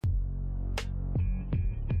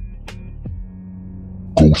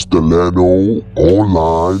Ghost Delano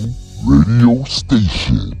Online Radio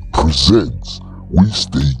Station presents We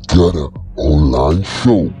Stay Gutter Online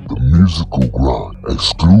Show, The Musical Grind,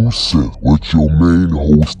 exclusive with your main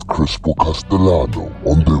host Crespo Castellano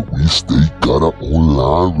on the We Stay Gutter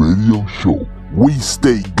Online Radio Show. We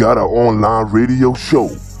Stay Gutter Online Radio Show,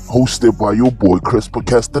 hosted by your boy Crespo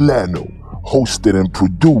Castellano, hosted and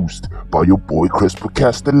produced by your boy Crespo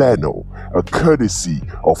Castellano, a courtesy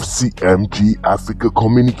of CMG Africa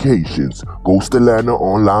Communications, Ghost Delano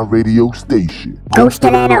Online Radio Station. Ghost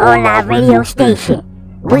Delano Online Radio Station.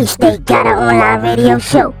 We Stay Gutter Online Radio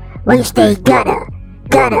Show. We Stay Gutter.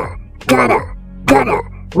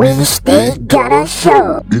 We Stay Gutter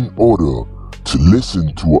Show. In order to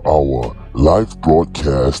listen to our live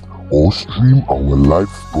broadcast or stream our live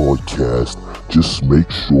broadcast, just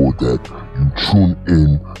make sure that you tune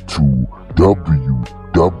in to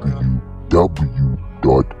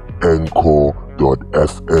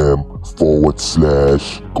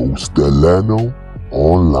www.anchor.fm/Ghost Delano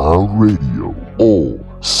Online Radio, or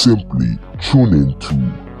simply tune in to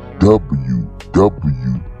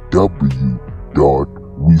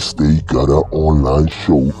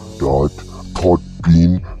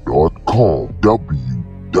www.westaygutheronlineshow.podbean.com,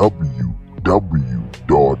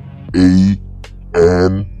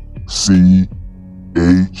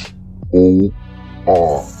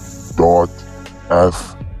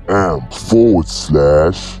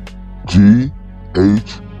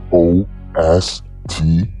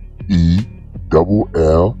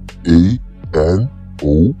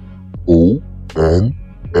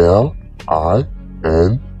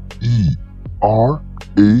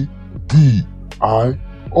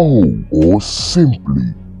 or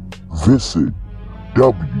simply visit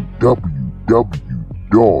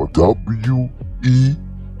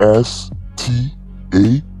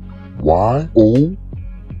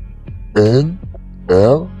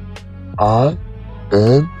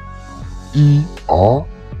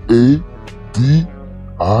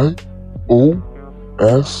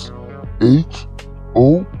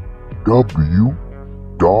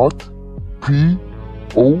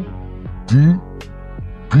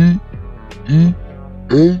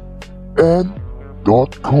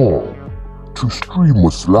to stream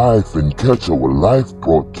us live and catch our live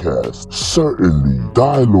broadcast. Certainly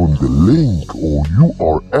dial on the link or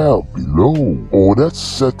URL below, or that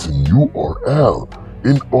certain URL,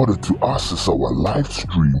 in order to access our live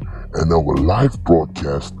stream and our live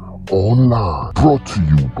broadcast online. Brought to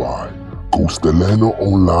you by Ghost Delano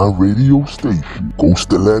Online Radio Station. Ghost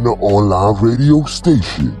Delano Online Radio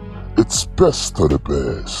Station, it's best of the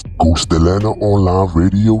best. Ghost Delano Online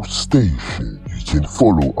Radio Station. You can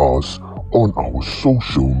follow us on our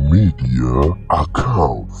social media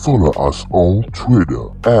account. Follow us on Twitter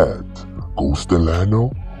at Ghost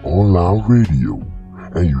Delano Online Radio,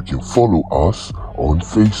 and you can follow us on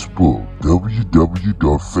Facebook,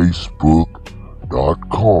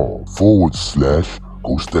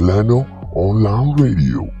 www.facebook.com/Ghost Delano Online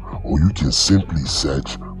Radio, or you can simply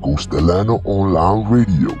search Ghost Delano Online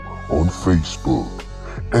Radio on Facebook.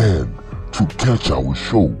 And to catch our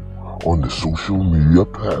show on the social media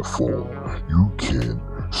platform, you can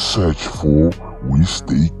search for We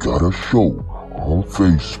Stay Gutter Show on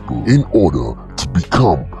Facebook. In order to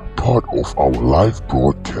become part of our live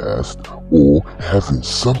broadcast, or having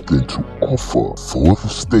something to offer for the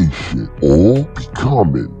station, or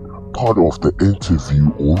becoming part of the interview,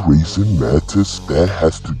 or raising matters that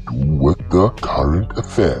has to do with the current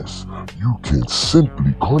affairs, you can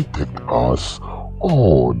simply contact us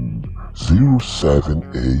on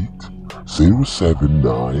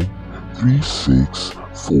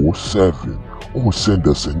 078-079-3647, or send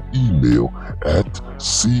us an email at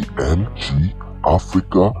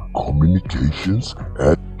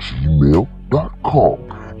cmgafricacommunications@gmail.com.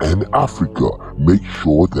 And Africa, make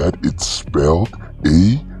sure that it's spelled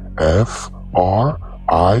AFRIKA,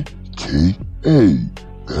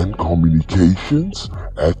 then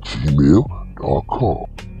communications@gmail.com.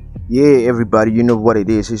 Yeah, everybody, you know what it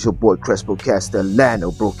is. It's your boy Crespo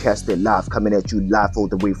Castellano, broadcasting live, coming at you live all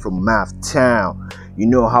the way from Math Town. You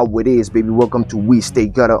know how it is, baby. Welcome to We Stay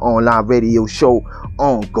Gutter Online Radio Show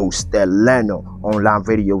on Ghost Delano Online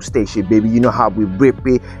Radio Station, baby. You know how we rip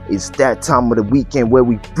it. It's that time of the weekend where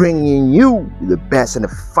we bringing you the best and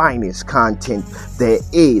the finest content there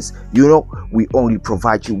is. You know, we only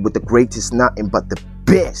provide you with the greatest, nothing but the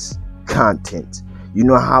best content. You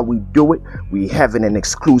know how we do it. We having an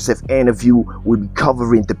exclusive interview. We'll be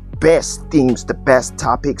covering the best themes, the best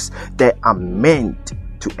topics that are meant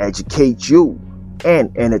to educate you and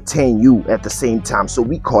entertain you at the same time. So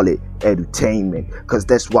we call it entertainment, because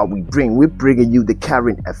that's what we bring. We're bringing you the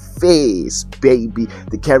current affairs, baby.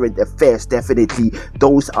 The current affairs, definitely.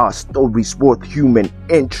 Those are stories worth human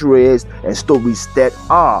interest and stories that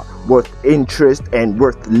are worth interest and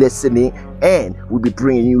worth listening. And we'll be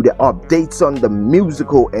bringing you the updates on the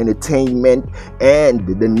musical entertainment and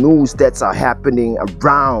the news that's happening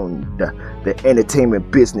around the entertainment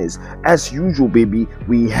business. As usual, baby,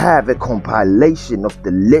 we have a compilation of the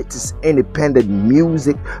latest independent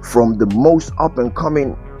music from the most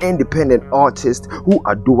up-and-coming independent artists who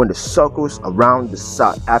are doing the circles around the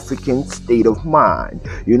South African state of mind.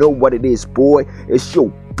 You know what it is, boy? It's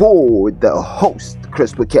your boy, the host,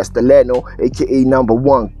 Crespo Castellano, aka Number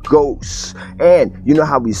One Ghost. And you know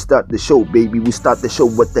how we start the show, baby. We start the show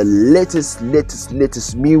with the latest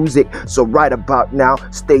music. So right about now,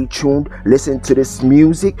 stay tuned, listen to this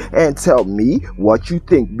music, and tell me what you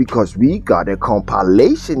think, because we got a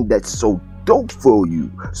compilation that's so dope for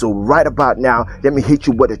you. So right about now, let me hit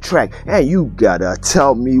you with a track, and you gotta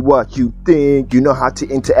tell me what you think. You know how to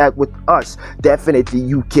interact with us. Definitely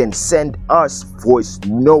you can send us voice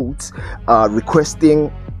notes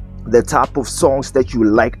requesting the type of songs that you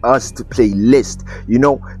like us to play list. You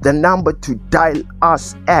know, the number to dial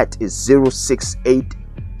us at is 068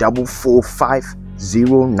 445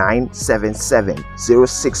 0977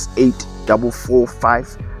 068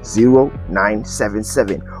 445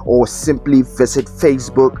 0977, or simply visit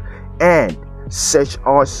Facebook and search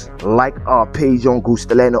us, like our page on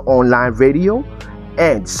Gustelano Online Radio,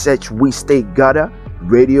 and search We Stay Gutter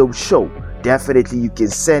Radio Show. Definitely you can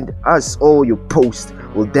send us all your posts.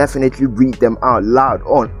 We'll definitely read them out loud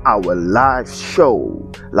on our live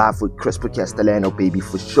show. Live with Crespo Castellano, baby,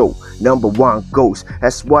 for show. Number One Ghost.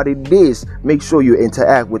 That's what it is. Make sure you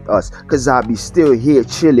interact with us, because I'll be still here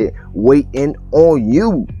chilling, waiting on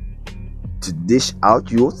you to dish out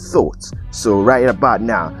your thoughts. So right about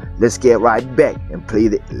now, let's get right back and play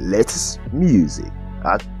the latest music.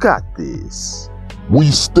 I got this.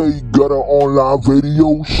 We Stay Gutter Online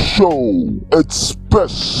Radio Show. It's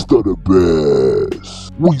best of the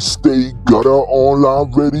best. We Stay Gutter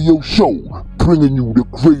Online Radio Show, bringing you the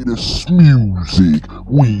greatest music.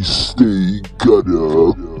 We stay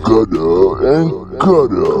gutter, gutter, and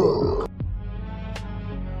gutter.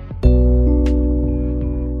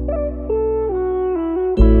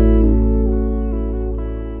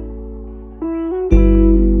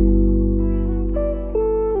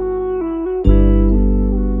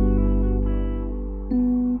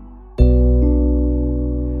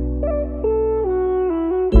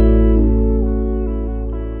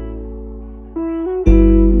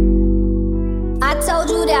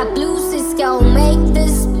 Blues is gon' make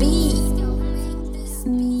this beat.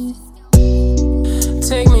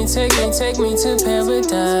 Take me to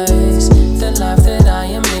paradise. The life that I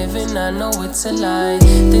am living, I know it's a lie.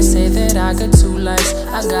 They say that I got 2 lives,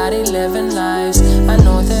 I got 11 lives. I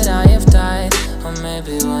know that I have died, or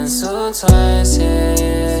maybe once or twice,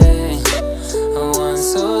 yeah. Or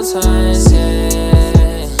once or twice,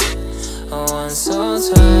 yeah. Or once or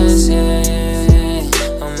twice, yeah.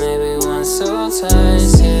 Or maybe once or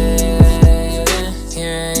twice, yeah.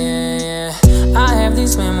 I have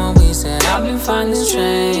these memories that I've been finding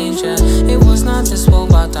strange, yeah. It was not this world,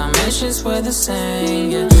 but dimensions were the same,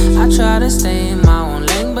 yeah. I try to stay in my own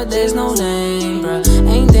lane, but there's no lane, bruh.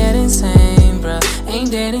 Ain't that insane, bruh?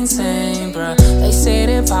 Ain't that insane, bruh? They say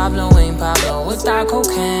that Pablo ain't Pablo without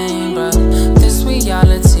cocaine, bruh. This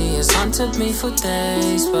reality has haunted me for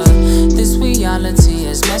days, but this reality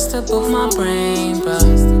has messed up with my brain, bruh.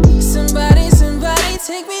 Somebody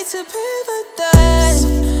take me to paradise.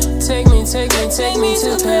 Take me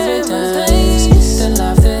to paradise. The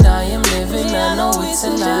life that I am living, I know it's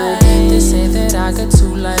a lie. They say that I got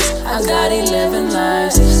 2 lives, I got 11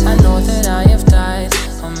 lives. I know that I have died,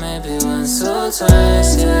 or maybe once or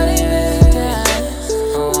twice, yeah.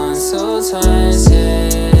 Or once or twice,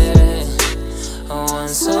 yeah. Or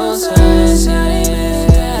once or twice,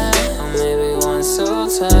 yeah. Or maybe once or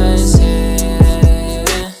twice, yeah.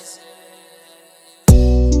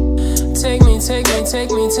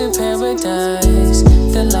 Take me to paradise.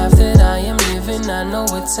 The life that I am living, I know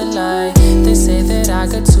it's a lie. They say that I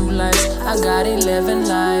got 2 lives, I got 11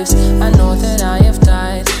 lives. I know that I have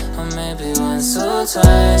died, or maybe once or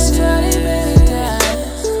twice, yeah.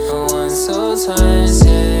 Or once or twice,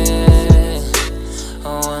 yeah.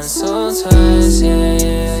 Or once or twice,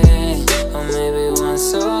 yeah. Or maybe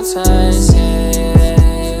once or twice, yeah.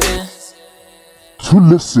 To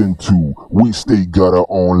listen to We Stay Gutter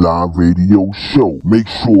online radio show, make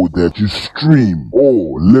sure that you stream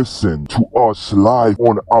or listen to us live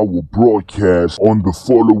on our broadcast on the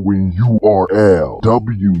following URL: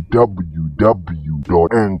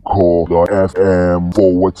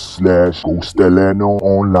 www.anchor.fm/Gostelano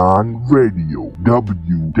Online Radio,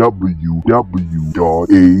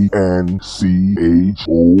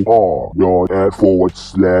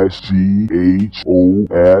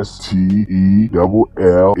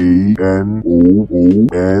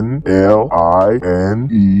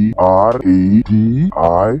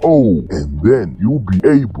 and then you'll be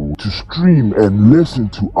able to stream and listen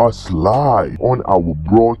to us live on our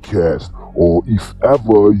broadcast. Or if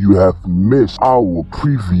ever you have missed our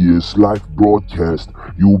previous live broadcast,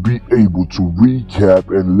 you'll be able to recap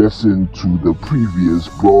and listen to the previous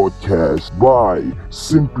broadcast by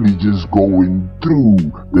simply just going through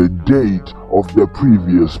the date of the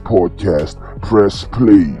previous podcast. Press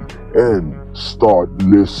play and start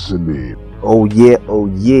listening. Oh yeah,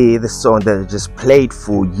 the song that I just played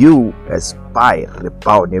for you is by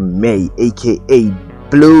Rebounder May, aka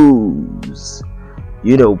Blues.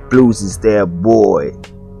 You know, Blues is their boy.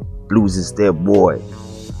 Blues is their boy.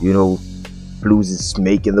 You know, Blues is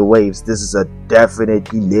making the waves. This is a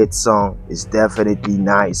definitely lit song. It's definitely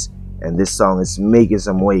nice. And this song is making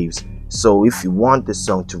some waves. So if you want this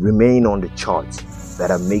song to remain on the charts,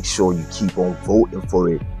 better make sure you keep on voting for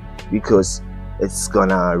it, because it's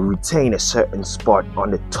gonna retain a certain spot on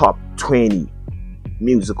the top 20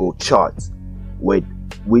 musical charts, with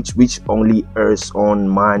which only airs on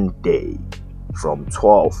Monday from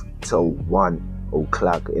 12 till 1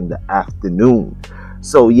 o'clock in the afternoon.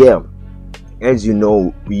 So yeah, as you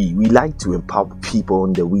know, we like to empower people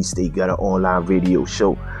on the We Stay Gutter online radio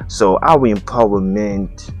show. So our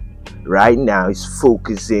empowerment right now is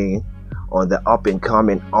focusing on the up and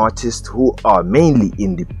coming artists who are mainly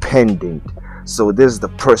independent. So this is the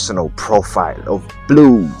personal profile of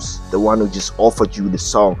Blues, the one who just offered you the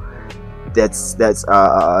song that's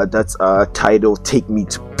titled Take Me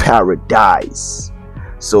to Paradise.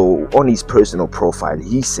 So on his personal profile,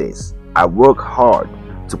 he says, I work hard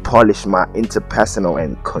to polish my interpersonal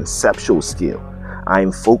and conceptual skill. I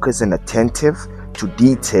am focused and attentive to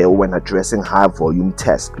detail when addressing high volume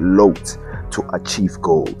task loads to achieve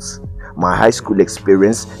goals. My high school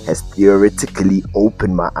experience has theoretically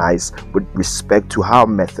opened my eyes with respect to how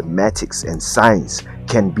mathematics and science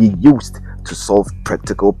can be used to solve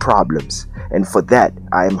practical problems, and for that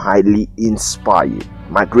I am highly inspired.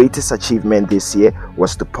 My greatest achievement this year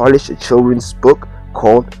was to polish a children's book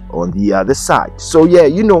called On the Other Side. So yeah,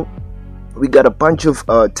 you know, we got a bunch of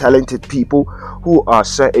talented people who are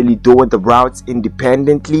certainly doing the routes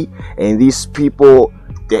independently, and these people,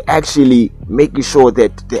 they're actually making sure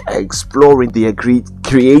that they're exploring their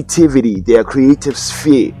creativity, their creative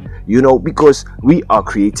sphere, you know, because we are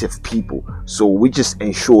creative people. So we just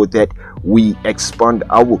ensure that we expand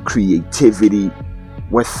our creativity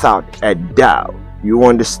without a doubt. You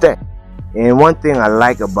understand? And one thing I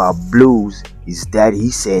like about Blues is that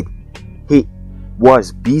he said he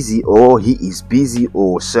was busy, or he is busy,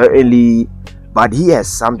 or certainly, but he has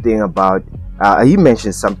something about he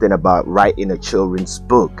mentioned something about writing a children's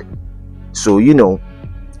book. So you know,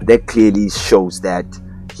 that clearly shows that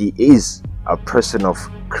he is a person of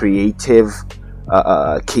creative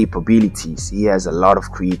capabilities. He has a lot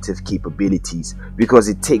of creative capabilities, because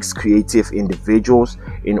it takes creative individuals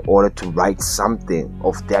in order to write something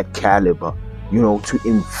of that caliber. You know, to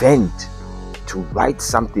invent, to write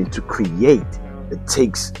something, to create, it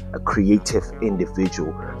takes a creative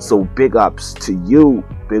individual. So big ups to you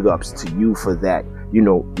for that. You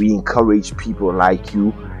know, we encourage people like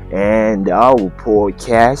you, and our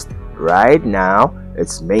podcast right now,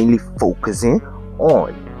 it's mainly focusing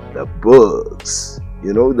on the books.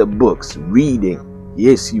 You know, the books, reading.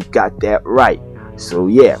 Yes, you got that right. So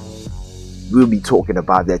yeah, we'll be talking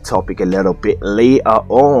about that topic a little bit later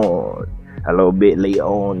on.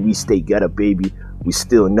 We stay gutter, baby. We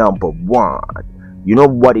still number one. You know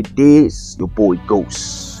what it is? Your boy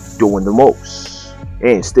Ghost doing the most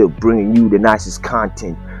and still bringing you the nicest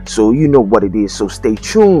content. So you know what it is. So stay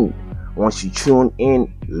tuned. Once you tune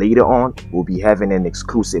in later on, we'll be having an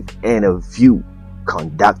exclusive interview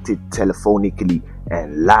conducted telephonically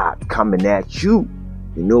and live coming at you.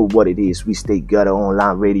 You know what it is. We Stay Gutter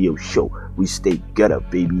online radio show. We stay gutter,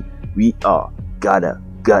 baby. We are gutter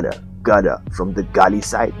from the Gali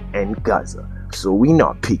side and Gaza. So we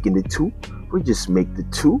not picking the two. We just make the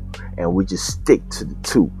two, and we just stick to the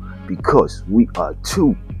two, because we are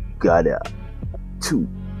two gutter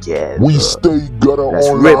together. We Stay Gutter Let's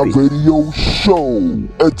Online rip it. Radio Show.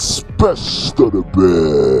 It's best of the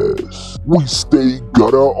best. We Stay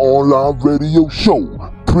Gutter Online Radio Show,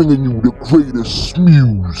 bringing you the greatest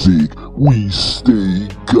music. We stay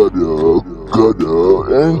gutter,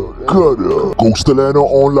 and gutter. Ghost Atlanta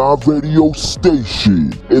Online Radio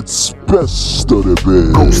Station. It's best of the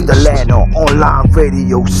best. Ghost Atlanta Online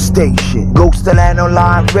Radio Station. Ghost Atlanta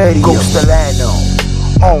Online Radio. Ghost Atlanta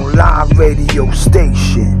Online Radio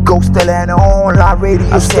Station. Ghost Atlanta Online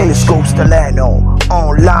Radio Station. Ghost Atlanta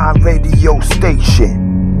Online Radio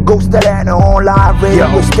Station. Ghost Atlanta Online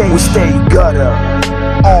Radio Station. We stay gutter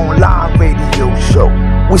online radio show.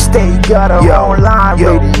 We stay gutter online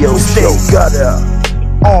radio show. Stay gutter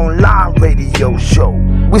online radio show.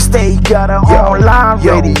 We stay gutter online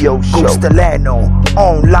radio show. Ghost Atlanta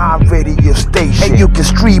online radio station. And you can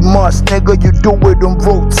stream us, nigga, you do it on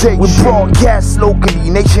rotation. We broadcast locally,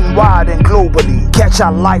 nationwide and globally. Catch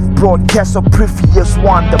our live broadcast of previous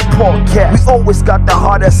one, the podcast. We always got the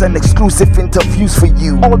hottest and exclusive interviews for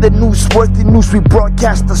you. All the newsworthy news we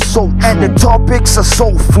broadcast are so true. And the topics are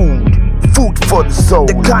soul food. Food for the soul.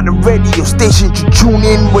 The kind of radio station you tune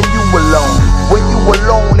in when you alone. When you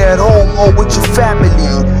alone at home or with your family.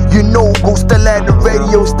 You know Ghost Atlanta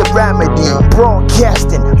Radio's the remedy.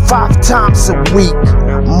 Broadcasting 5 times a week.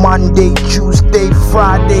 Monday, Tuesday,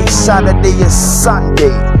 Friday, Saturday and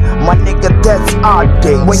Sunday. My nigga, that's our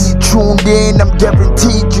day. When you tuned in, I'm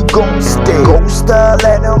guaranteed you gon' stay. Ghost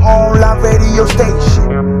Atlanta Online Radio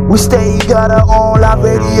Station. We stay gutter online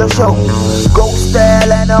radio show. Ghost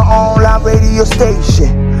Atlanta Online Radio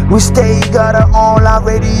Station. We stay gutter online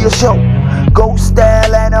radio show. Ghost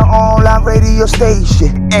Atlanta Online Radio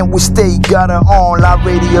Station. And we stay gutter online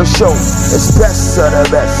radio show. It's best of the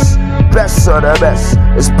best. Best of the best.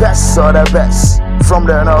 It's best of the best. From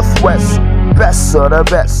the Northwest. Best of the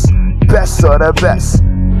best. Best of the best.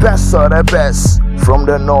 Best of the best. From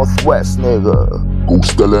the Northwest, nigga.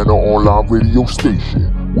 Ghost Atlanta Online Radio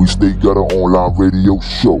Station. We Stay Gutter Online Radio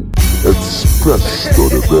Show. It's best of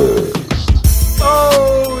the best.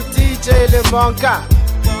 Oh, DJ Limonka.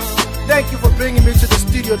 Thank you for bringing me to the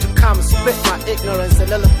studio to come and spit my ignorance a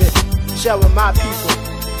little bit. Share with my people.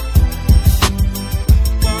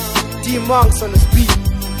 D-Monks on the beat.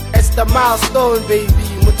 It's the milestone, baby.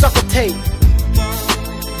 Mutaka tape.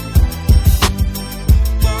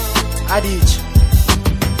 Adich.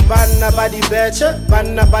 Banna ba di beche,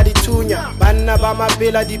 banna ba di tunya, banna ba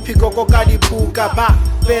mabela di pikoko ka di puka ba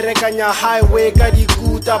berekanya highway ka di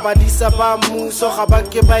kuta ba di sa ba muso ga ba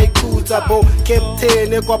ke ba ikuta bo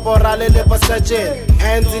captain corporal le ba sergeant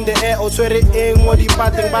hands in the air o tswere eng mo di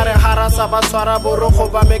pateng ba re harasa ba tshwara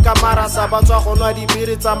borogo ba meka marasa ba tswa go nwa di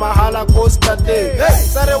biri tsa mahala Costa Day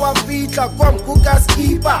sare wa fitla kwa mkuka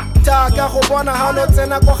skipa taka go bona ha no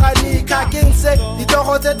tsena go ganika kengse di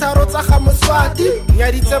togo tse tharo tsa ga moswati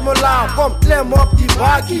nya di molao, come climb up the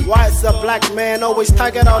buggy. Why is a black man always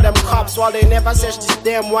target all them cops while they never search these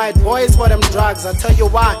damn white boys for them drugs? I tell you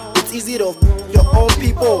why, it's easy to your own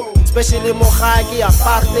people, especially Mohagi,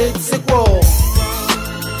 apartheid, sicko.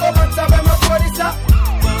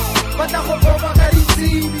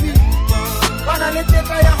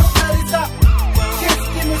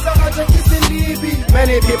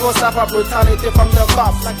 Many people suffer brutality from the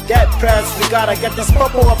cops. Like dead press, we gotta get this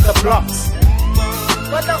popo off the blocks.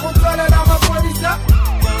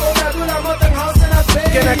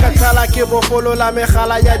 Ke ne ka tsala ke bogolo la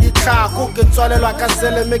megala ya ditlhago ke tswalelwa ka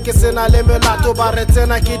sele me ke sena le melato ba re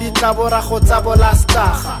tsena ke ditlabora go tsa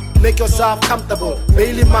bolastaga. Make yourself comfortable.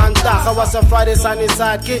 Bailey Mantaga was a Friday sunny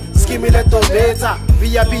side ke skimile to beta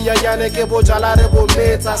via yane ke bojala re bo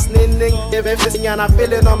metsa snenning e be fesinyana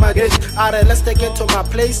feeling on my gate. Are let's take it to my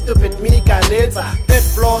place stupid me ka later. Bed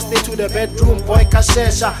floor stay to the bedroom boy ka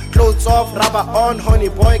shesha. Clothes off rubber on honey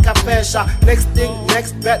boy ka fesha. Next thing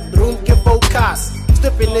next bedroom ke focus.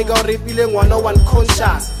 Stupid nigga repealing 101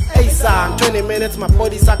 conscious. Hey son 20 minutes my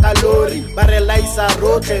body's a calorie. Barrealize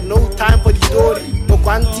road no time for the story.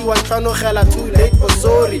 Kwanti wa tlano gela too late for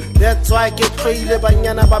sorry. That's why ke tlhoile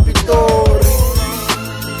banyana ba pitori.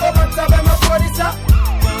 O batla ba mapodisa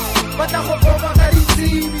batla go boba ka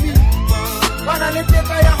ditsebi bana le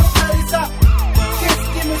teka ya go tlarisa ke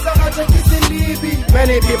skimi sa ga tsekiselibi.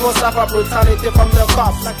 Many people suffer brutality from the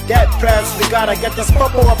cops. Like dead press, we gotta get this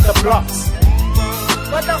popo off the blocks.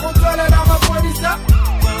 Batla go tswala la mapodisa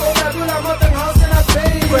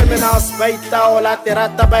criminals baita ola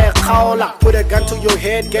terata ba ekhaola. Put a gun to your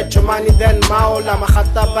head, get your money then maola.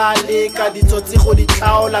 Magata ba leka ditsotsi go di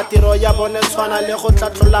tlaola. Tiro ya bone tshwana le go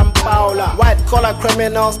tlatlola mpaola. White collar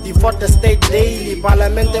criminals default the state daily.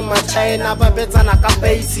 Parliament ma China ba betsana ka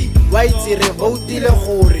base. White re vote le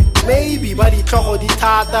gore maybe ba di tlogo di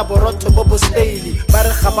thata borotho bo bo stale ba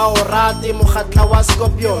re ga ba o rate mogatla wa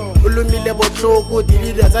Scorpion o lumile botlhoko di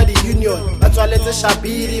leader tsa di union ba tswaletse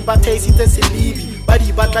Shabiri ba theisitse Selibi ba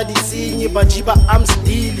di batla di sinyi ba jiba arms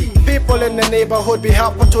deal. People in the neighborhood be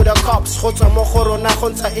helpful to the cops go tswa mo go rona go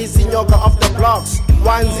ntsha izinyoka off the blocks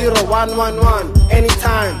 10111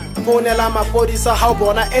 anytime phonela mapodisa ha o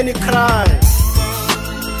bona any crime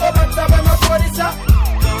o batla ba mapodisa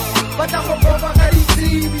ba tla go boba ka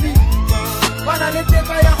ditsebi ba na le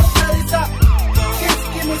teka ya go kharisa.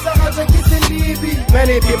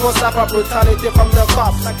 Many people suffer brutality from the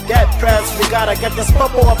cops. Get pressed, we gotta get this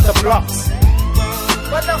purple off the blocks.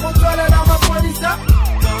 But the hotel and I'm a police up.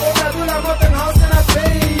 Oh, I do la mountain house and a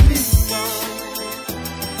baby.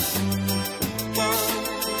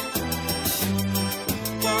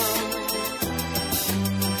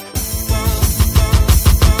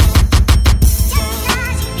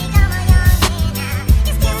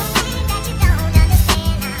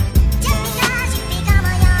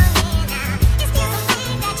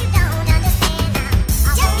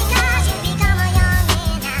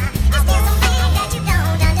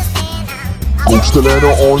 Coast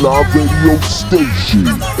Atlanta Online Radio Station.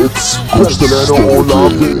 It's Coast Atlanta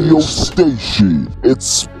Online Radio Station.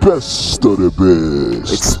 It's best of the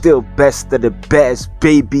best. It's still best of the best,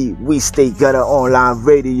 baby. We Stay Gutter Online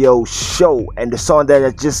Radio Show. And the song that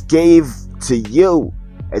I just gave to you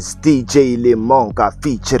is DJ Limonka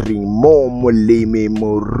featuring Momolimi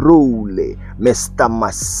Murule, Mr.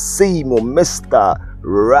 Massimo, Mr.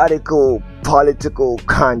 Radical Political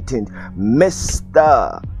Content,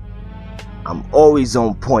 Mr. I'm always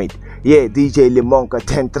on point. Yeah, DJ Limonka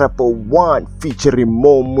 101 featuring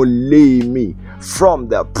Momolimi from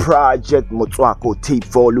the Project Motswako Tape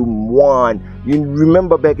Volume 1. You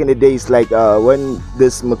remember back in the days, like when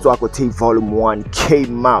this Motswako Tape Volume 1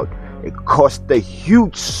 came out, it caused a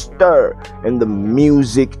huge stir in the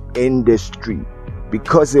music industry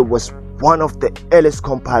because it was one of the illest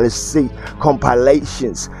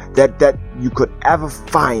compilations that you could ever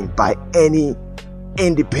find by any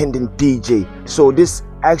independent DJ. So this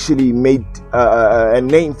actually made a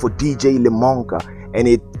name for DJ Limonka, and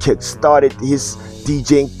it kick-started his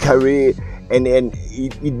DJing career, and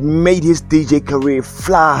it made his DJ career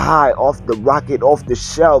fly high off the rocket, off the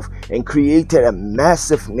shelf, and created a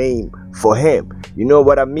massive name for him. You know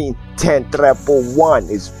what I mean? 101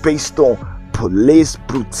 is based on police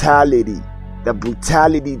brutality, the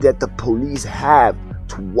brutality that the police have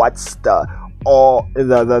towards the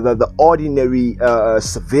ordinary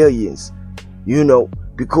civilians, you know,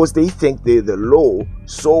 because they think they're the law,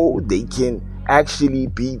 so they can actually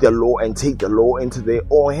be the law and take the law into their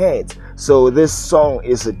own hands. So this song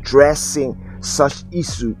is addressing such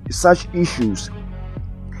issues,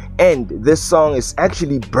 and this song is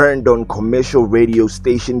actually burned on commercial radio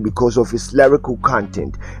station because of its lyrical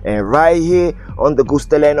content. And right here on the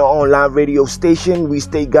Coast Atlanta Online Radio Station, We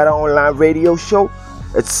Stay Gutter Online Radio Show,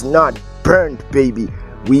 it's not burned, baby.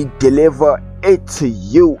 We deliver it to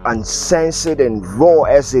you uncensored and raw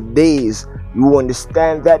as it is. You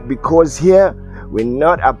understand that? Because here we're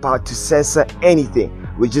not about to censor anything.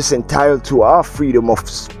 We're just entitled to our freedom of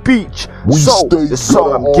speech. So the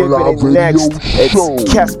song I'm giving it next,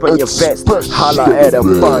 it's Casper Your Best. Holla at a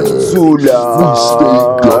Banzula. We Stay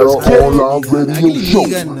Gutter Online Radio Show,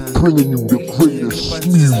 bringing you the greatest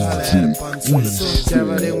music. We Stay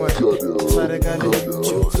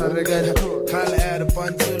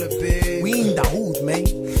We in the hood, man.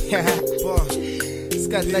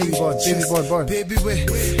 Baby born. Baby we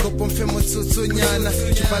kopo mfe motsotso nyana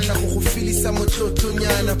ke batla go go filisa motlotlo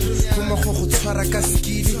nyana foma go go tshwara ka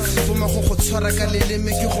skili foma go go tshwara ka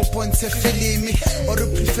leleme ke go pontshe filimi or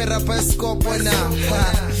prefer a scope now.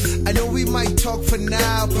 I know we might talk for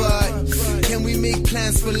now, but can we make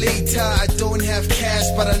plans for later? I don't have cash,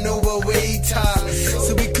 but I know a waiter,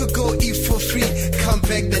 so we could go eat for free, come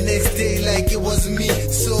back the next day like it was me.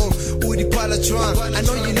 So Woody Pala drunk. I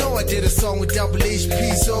know you know I did a song with Double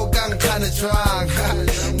HP, so I'm kinda drunk.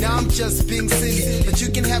 Now I'm just being silly, but you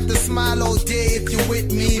can have the smile all day if you're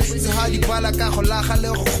with me. So how you bala ka go laga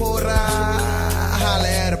le go khora hala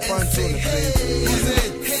at a punch on the face.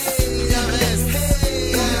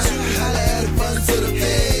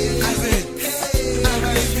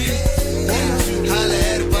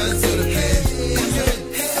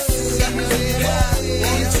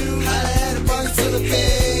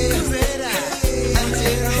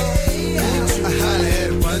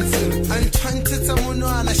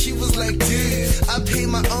 She was like, dude, I pay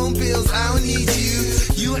my own bills, I don't need you.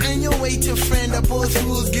 You and your waiter friend are both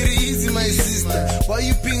rules. Get it easy, my sister. Why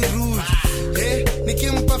you being rude? Hey,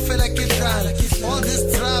 all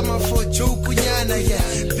this drama for joke, unyana, yeah.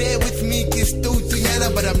 Bear with me, kiss to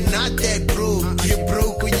unyana, but I'm not that broke. You're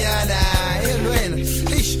broke unyana.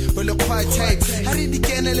 Ish, well, look quite tight. I read the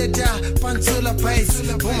canaleta, Pantula Pies,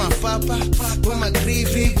 for my papa, for my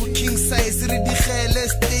gravy, king size, read the hell,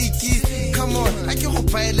 steaky. Come on, I can go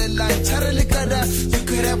pile a line, Charlie Gada, you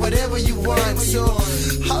could have whatever you want. So,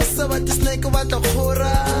 how's about the snake about the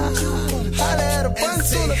horror? Holla,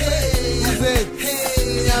 Pantula Pies, hey,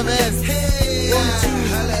 Yaves, hey, 1, 2,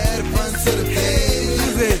 holla, Pantula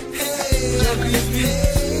Pies, hey,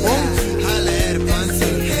 1, 2, holla, Pantula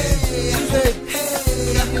Pies.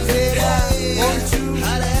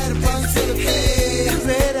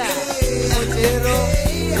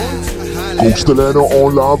 Coast Atlanta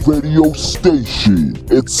online radio station.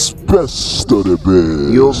 It's best of the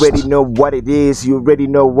best. You already know what it is. You already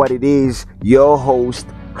know what it is. Your host,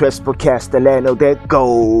 Crespo Castellano, that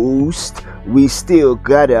ghost. We still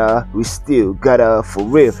gotta for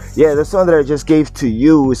real. Yeah, the song that I just gave to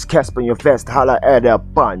you is Casper Your Fest, Holla at a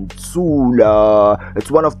Pantula. It's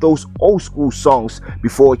one of those old school songs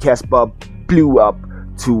before Casper blew up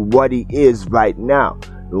to what he is right now.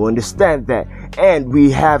 You understand that? And we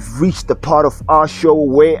have reached the part of our show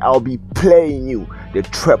where I'll be playing you the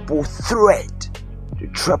triple threat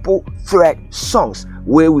songs,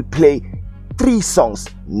 where we play 3 songs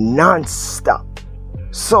non-stop.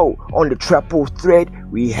 So on the triple threat,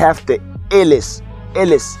 we have the illest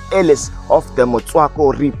of the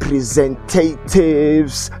Motswako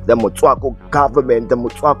representatives, the Motswako government, the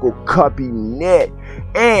Motswako cabinet.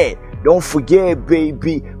 And don't forget,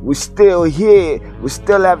 baby, we're still here. We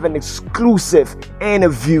still have an exclusive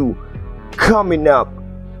interview coming up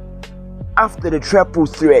after the triple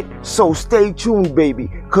threat. So stay tuned, baby,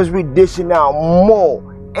 because we're dishing out more.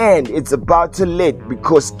 And it's about to lit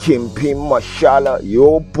because Kingpin Mashallah,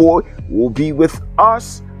 your boy, will be with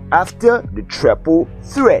us after the triple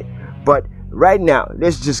threat. But right now,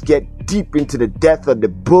 let's just get deep into the depth of the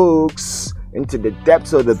books, into the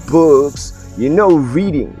depths of the books. You know,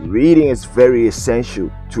 reading is very essential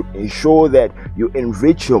to ensure that you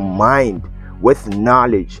enrich your mind with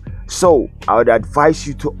knowledge. So I would advise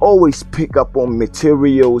you to always pick up on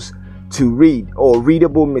materials to read, or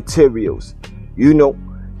readable materials. You know,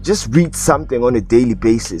 just read something on a daily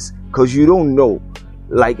basis, because you don't know,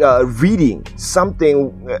 like reading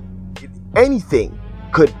something, anything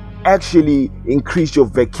could actually increase your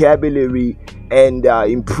vocabulary and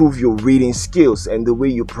improve your reading skills and the way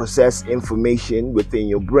you process information within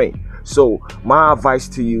your brain. So my advice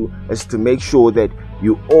to you is to make sure that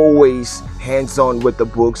you always hands-on with the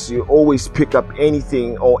books. You always pick up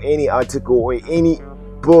anything or any article or any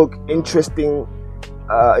book interesting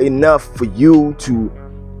enough for you to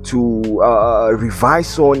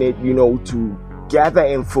revise on it, you know, to gather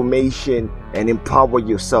information and empower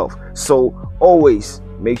yourself. So always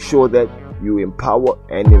make sure that you empower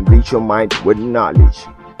and enrich your mind with knowledge.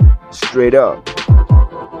 Straight up.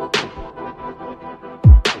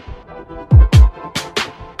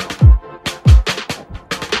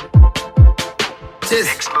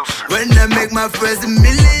 When I make my first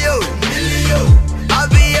million, I'll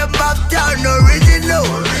be a Uptown original.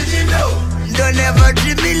 Don't ever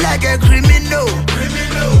treat me like a criminal.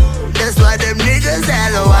 That's why them niggas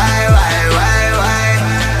had a why.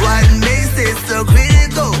 What makes it so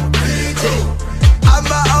critical? I'm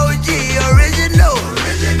a OG original.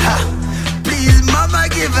 Please, mama,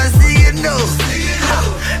 give a signal.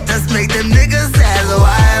 Let's make them niggas sad.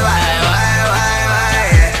 Why?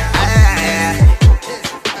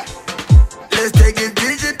 Let's take it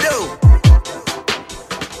digital.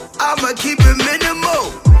 I'ma keep it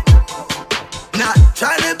minimal. Not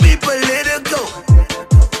trying to be political.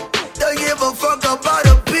 Don't give a fuck about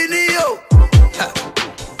opinion.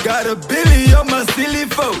 Got a billion on my silly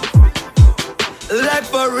folk. Like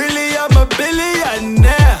for really, I'm a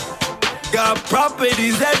billionaire. Got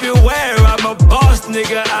properties everywhere. I'm a boss,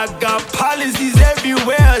 nigga. I got policies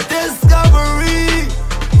everywhere.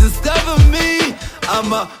 Discover me.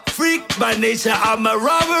 I'm a freak by nature. I'm a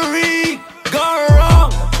robbery. Gone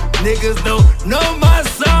wrong. Niggas don't know my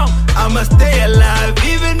song. I'ma stay alive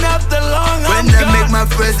even after long. When I make my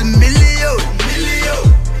first million,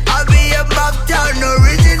 I'll be a Uptown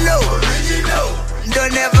original.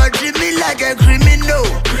 Don't ever treat me like a criminal.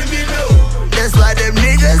 That's why them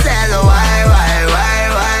niggas had a why.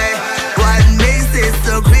 What makes it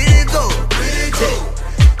so critical?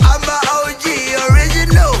 I'm a OG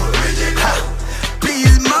original.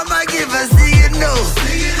 Please, mama, give a signal.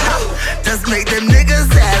 Just make them niggas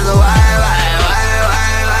sad. Why?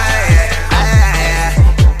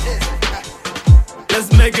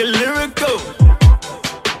 Let's make it lyrical.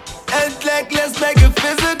 And like, let's make it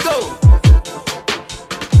physical.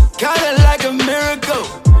 Kinda like a a miracle.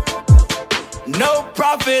 No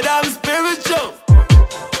prophet, I'm spiritual.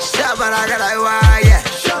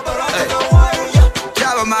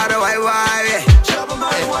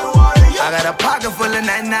 I got a pocket full of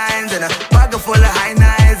 99s and a pocket full of high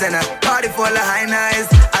nines and a party full of high nines.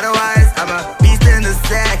 Otherwise, I'm a beast in the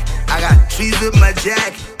sack. I got trees with my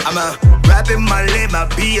jack. I'm a rap in my lip, my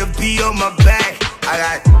B.O.B. on my back. I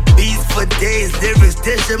got beats for days, lyrics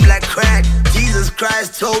dish them like crack. Jesus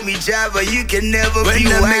Christ told me, Jabba, you can never be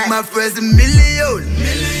whack. When I make my first million,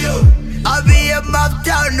 I'll be a Mob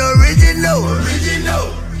Town original.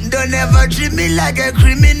 Don't ever treat me like a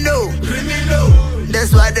criminal.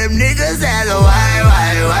 That's why them niggas ask why?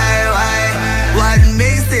 What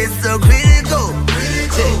makes it so critical?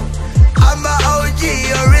 I'm a OG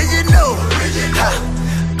original.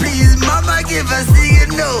 Please, mama, give a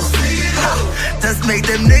signal. Just make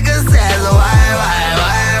them niggas ask why?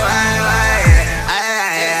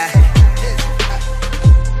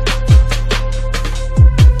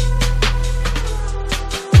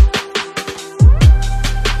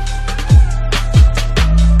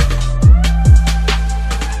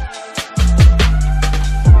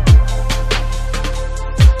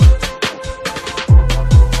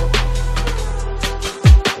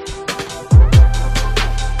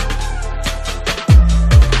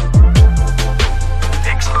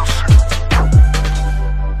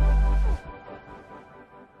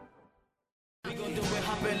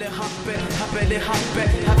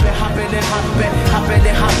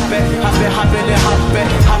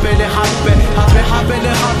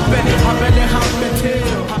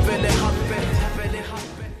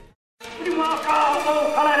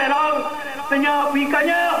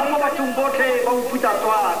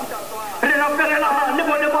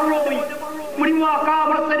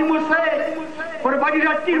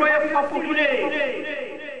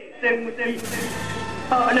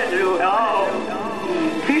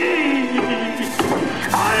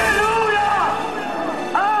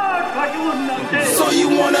 So you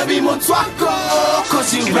wanna be Motswako,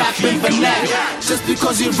 cause you rapping vernac. Just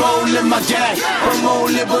because you rollin' my gang. From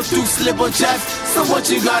old Libo Dukes, Libo Jeff. So what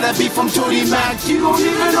you gotta be from Tony Mac? You don't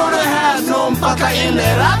even know the half, no mpaka in the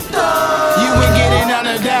raptor. You ain't getting none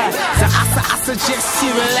of that. So I suggest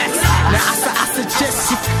you relax. Now I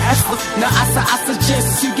suggest you now I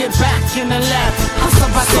suggest you get back in the lab.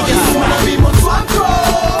 So you wanna be Motswako,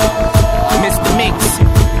 Mr. Mix.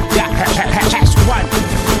 Hash one.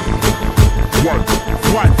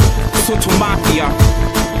 Soto Mafia.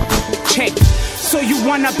 Check. So you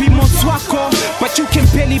wanna be Motswako, but you can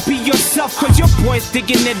barely be yourself. Cause your boys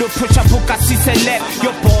digging it'll push up si select.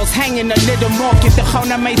 Your balls hanging a little more, get the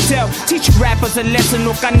khona myself. Teach rappers a lesson,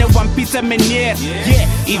 look I one pizza menier.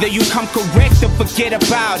 Yeah, either you come correct or forget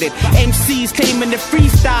about it. MCs claiming the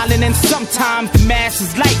freestyling and sometimes the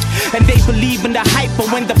masses like. And they believe in the hype,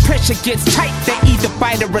 but when the pressure gets tight, they either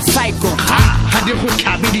bite or recycle. I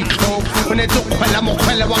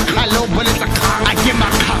get my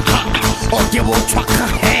or give a truck a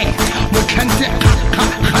hand. We can't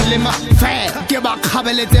Kalima Fair. Give a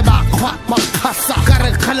Kabelete back, Makasa,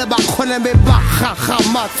 Karakalaba, Koname Baha,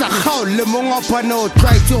 Mata, how Lemongopano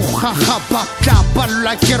try to Hahapa, Japan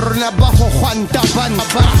like Baho Juan Daban.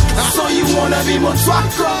 So you wanna be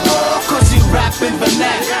Motswako, cause you rapping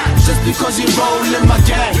vernac. Just because you rollin' my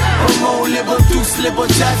gang. From old Libo Dukes, Libo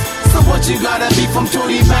Jeff. So what you gotta be from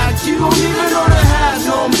Tony Mac? You don't even know the half,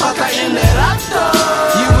 no mpaka in the raptor.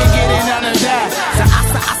 You ain't getting none of that. So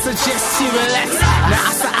I suggest you relax. Now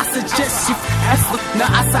I suggest you now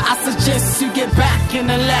I suggest you get back in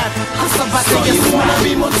the lab. So you wanna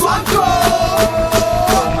be Motswako.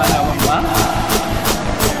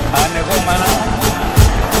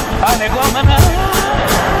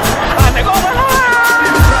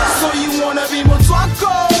 So you wanna be Motswako.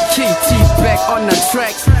 KT back on the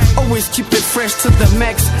tracks. Always keep it fresh to the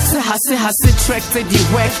max. Say I track to the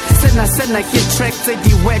whack. Say I get track to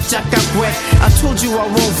the wet. Jack up wet. I told you I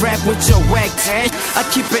won't rap with your whack. I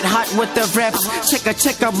keep it hot with the raps.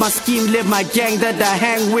 Check out my scheme. Live my gang that I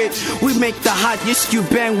hang with. We make the hottest you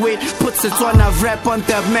bang with. Puts it on a rap on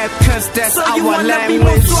the map. Cause that's so our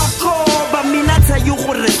language. But me not tell you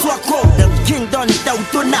who the Swako. The king don't doubt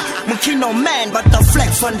to not. I'm king no man, but the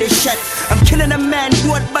flex on this shit. I'm killing a man,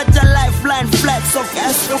 good, but the lifeline flat. So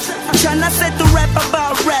Chana said to rap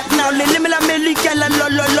about rap now. Limila Melikela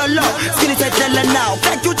lo. Skinny tell now.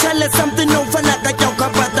 Can't you tell us something over that I talk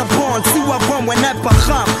about the bond? See what wrong when I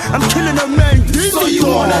become. I'm killing a man. So you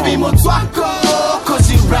wanna be Motswako, cause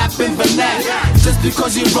you rapping vernac. Just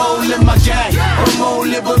because you rollin' my gang. From old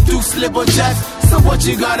Libo Dukes, Libo Jeff. So what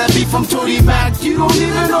you gotta be from Tony Mac? You don't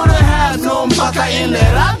even know the half, no mpaka in the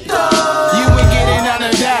raptor. You ain't getting none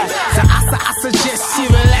of that. So I suggest you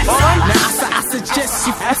relax. Now I suggest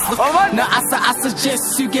you Now I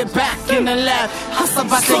suggest you get back in the lab.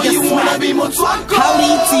 So you wanna be Motswako?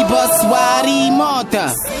 Hauriti Boswari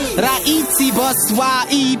Mota Raiti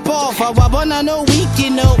Boswai Bofa Wabona no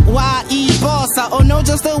week no why bossa. Oh no,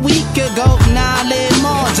 just a week ago Nale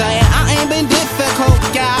Moja. And I ain't been difficult,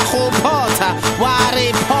 Gaho Porta. Why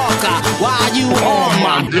they poker? Why you on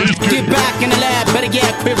my? Get back in the lab, better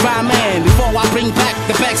get quit by man. Before I bring back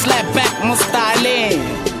the back slap back my styling.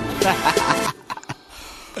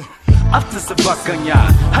 After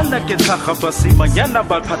Sabakanya, Hanake Takabasi, Mayana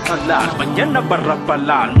Balpatala, Mayana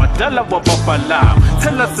Barapalan, Madala Wapapala.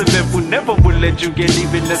 Tell us if we never will let you get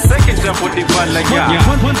even a second jump with the Balaya.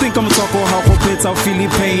 One thing I'm talking how complex out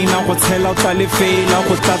Philippine, I will tell out Talifain, I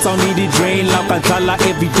will touch on needy drain, like a tala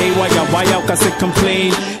every day, why out cause they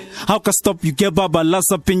complain. How can stop you get baba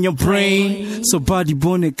lost up in your brain? So body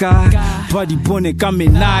bonica me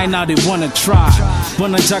nine, now they wanna try.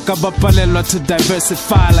 Wanna jacka bapalella to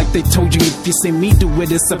diversify. Like they told you if you say me do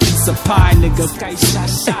it, it's a piece of pie, nigga.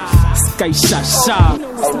 Sky shot.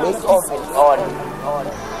 I make off and on.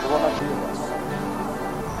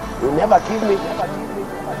 You never give me.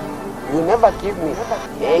 You never give me.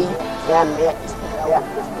 Hey,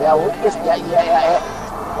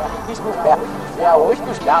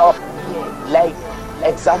 like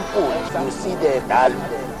example, you see the dal.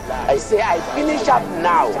 I say I finish up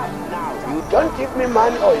now. You don't give me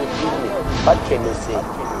money or you give me. What can you say?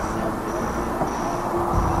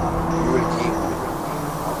 You will give me.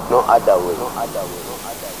 No other way. No other way.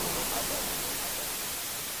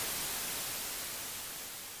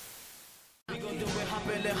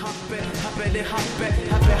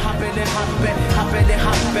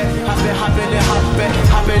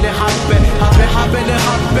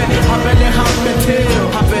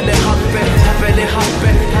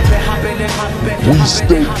 We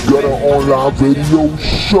Stay Gutter Online Radio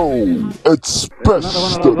Show. It's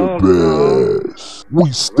best of the best.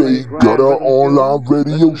 We Stay Gutter Online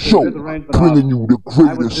Radio Show, bringing you the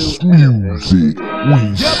greatest music.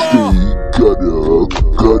 We stay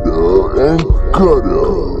gutter and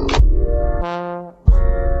gutter.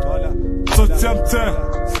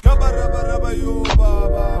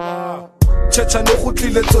 Checha no go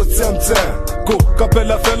tlile tsotse go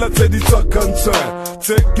kapela fela tse di tswakantse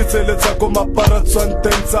tse ke tsele tsa go mapara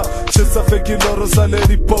tswantenza tshesa fekiloro sa le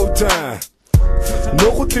di potent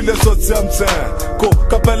no go tlile tsotse go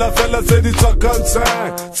kapela fela tse di tswakantse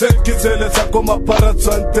tse ke tsele tsa go mapara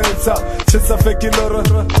tswantenza tshesa fekiloro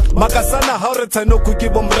makasana ha re tsano go ke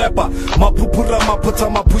bom rapper maphupura maphutsa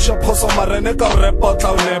mapusha phoso marene ka rapper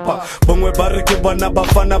tla unepa bongwe ba re ke bona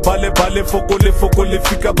bafana bale foko le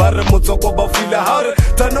fika ba re motsoko ba fila ha re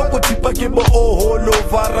tsano go tipa ke bo oholo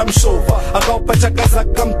varam shova aka opacha ka za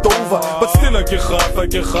kamtova but still ke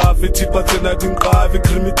gafe tipa tsena dinqavi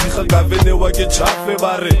krimithi ga vene wa ke chafe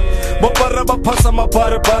ba re bo para ba phasa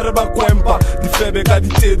mapare ba kwempa difebe ka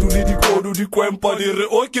ditedu le dikodu di kwempa di re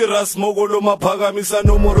o ke rasmogolo maphagamisa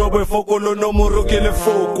no morobe fokolo no moro ke le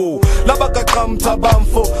foko la ba ka qamtha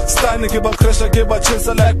bamfo stane ke ba crasha ke ba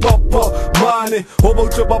chesa like popo mane ho bo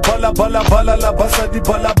tlo ba bala la basa di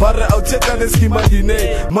bala bare out teka le skima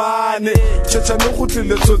dine mane checha no go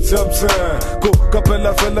tlile tsotse go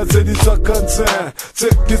kapela fela tse di tswakantse tse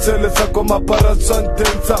ke tsele tsa ko mapara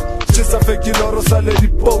tswantenza tshesa fekiloro sa le di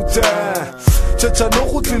potent checha no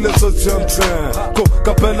go tlile tsotse go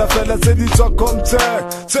kapela fela tse di tswakantse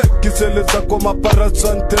tse ke tsele tsa ko mapara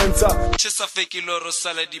tswantenza tshesa fekiloro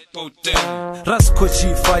sa le di potent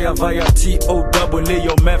raskochi fire via TOWA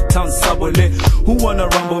your map town sabole who wanna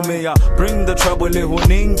rumble me ya bring the trouble ho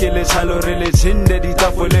ningele chalo religion de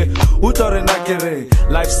ditafole utore nakere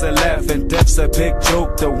life's a laugh and death's a big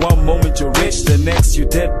joke the one moment you're rich the next you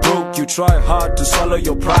dead broke you try hard to swallow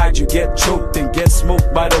your pride you get choked and get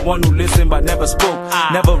smoked by the one who listened but never spoke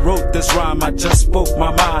never wrote this rhyme I just spoke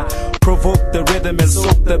my mind provoked the rhythm and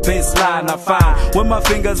soaked the bass line I find with my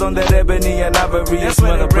fingers on that ebony and ivory that's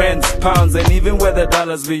where the brands pounds and even where the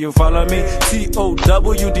dollars be you follow me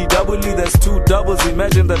TOWDW there's two doubles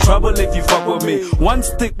imagine the trouble if you fuck with me one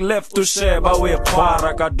stick left to share by way of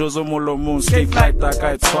para ka dozo molomo skate like that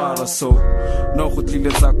guy twara so no go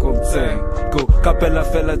tlile tsa komtse go kapela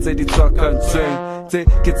fela tse di tswakantse tse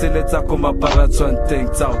ke tsele tsa ko mapara tswanteng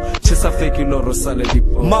tsao tshesa fekiloro sa le di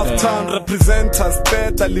Maftown representers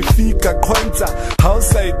teta lifika khonza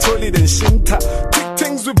house I told it in shinta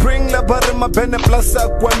things we bring la bare mabene plus a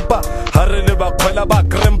kwempa harele ba khwela ba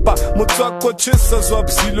krempa motswako tshisa so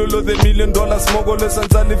absilolo the $1 million mogolo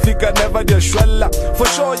sanza lifika never dia shwella for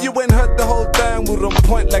sure you ain't heard the whole thing we're on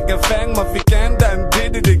point like a fang mafikanda and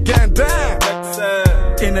did it again damn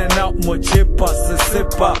In and out mojepa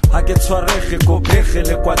sesepa ha ke tshwarege go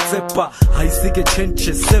begele kwa tsepa ha ise ke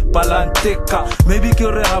change sepa la nteka maybe ke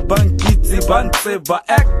re ha bankitsi ba ntseba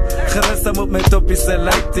ek geresa mo metopise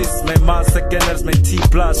like this my master kenners my T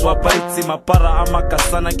plus wa baitsi mapara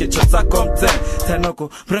amakasana ke tshotsa content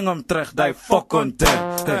tenoko bring on terug dai fuck on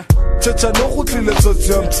them Checha no go tlile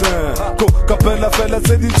tsotsiamtse go kapela fela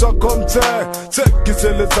tse di tswa komtse tse ke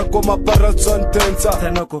tseletsa ko mapara tswantenza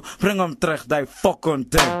tenoko bring on terug dai fuck on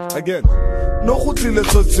them again no go tlile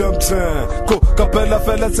tsotsiamtse go kapela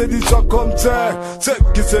fela tse di tswa komtse tse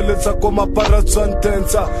ke tseletsa ko mapara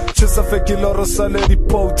tswantenza chisa fekiloro sale di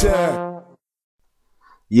pote.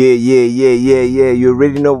 Yeah, you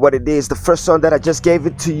already know what it is. The first song that I just gave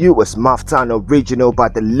it to you was Maftown Original by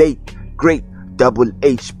the late great Double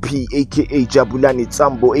HP, aka Jabulani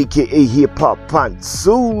Tambo, aka Hip Hop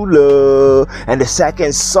Pantsula. And the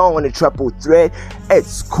second song on the triple thread,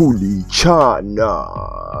 it's Kuli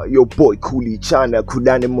Chana. Your boy Kuli Chana,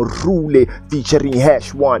 Kulane Murule, featuring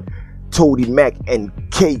Hash1, Toady Mac, and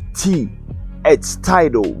KT. It's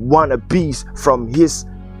titled Wannabes from his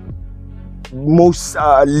most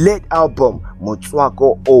late album,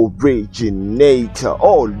 Motswako Originator.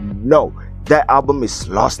 Oh no, that album is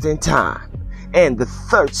Lost in Time. And the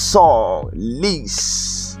third song,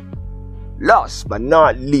 last but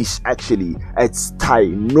not least, actually, it's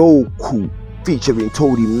Tainoku featuring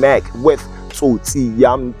Toady Mac with Tsotsi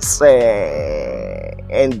Yamtse.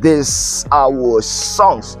 And this our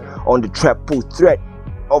songs on the triple thread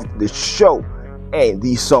of the show. And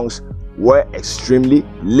these songs were extremely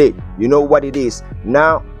lit. You know what it is.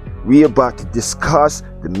 Now we're about to discuss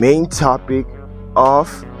the main topic of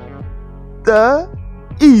the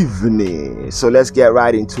evening. So let's get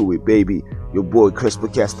right into it, baby. Your boy Crespo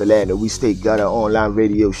Castellano. We stay Gutter online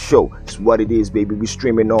radio show. It's what it is, baby. We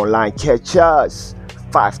streaming online. Catch us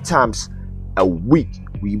 5 times a week.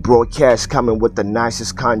 We broadcast coming with the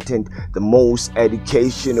nicest content, the most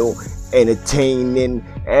educational, entertaining,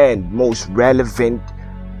 and most relevant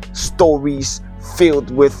stories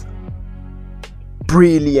filled with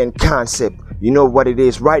brilliant concept. You know what it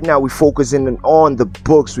is. Right now we're focusing on the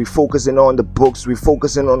books. We're focusing on the books. We're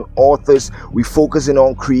focusing on authors. We're focusing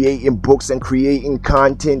on creating books and creating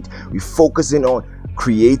content. We're focusing on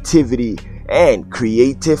creativity and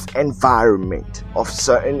creative environment of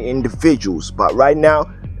certain individuals. But right now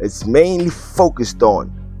it's mainly focused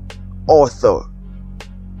on author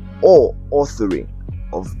or authoring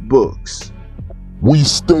of books. We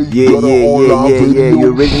stay Yeah. You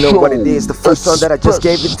already know what it is. The first song that I just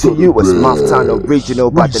gave it to you was Maftown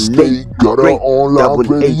Original by the late great Double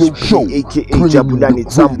HP, aka Jabulani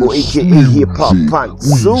Tambo, aka Hip Hop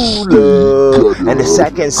Pantsula. And the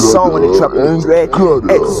second song on the triple thread,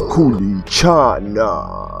 it's Kuli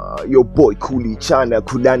Chana. Your boy Kuli Chana,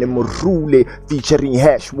 Kulane Murule, featuring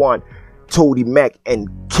Hash1, Toady Mac, and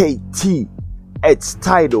KT. It's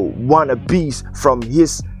titled Wannabes from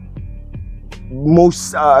his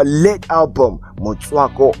most late album,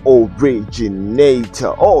 Motswako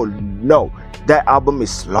Originator. Oh no, that album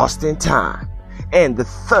is Lost in Time. And the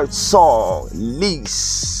third song,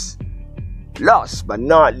 last but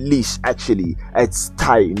not least, actually, it's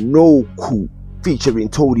Tainoku featuring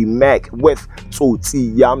Toady Mac with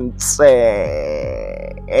Tsotsi Yamtse.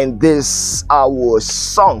 And this our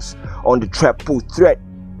songs on the triple thread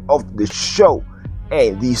of the show.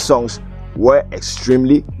 And these songs were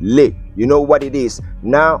extremely lit. You know what it is.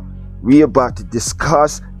 Now we're about to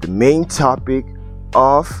discuss the main topic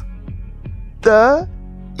of the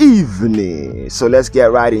evening. So let's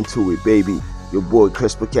get right into it, baby. Your boy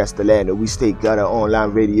Crespo Castellano. We stay Gutter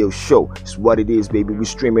online radio show. It's what it is, baby. We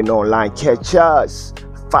streaming online. Catch us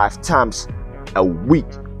 5 times a week.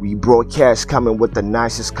 We broadcast coming with the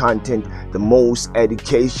nicest content, the most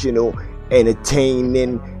educational,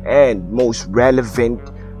 entertaining, and most relevant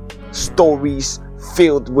stories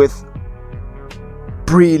filled with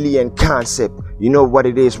brilliant concept. You know what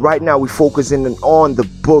it is. Right now we're focusing on the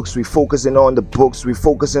books. We're focusing on the books. We're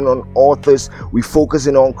focusing on authors. We're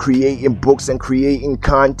focusing on creating books and creating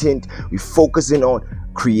content. We're focusing on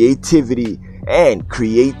creativity and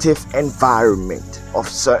creative environment of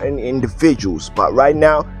certain individuals. But right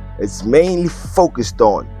now it's mainly focused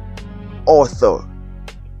on author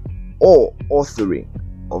or authoring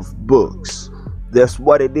of books. That's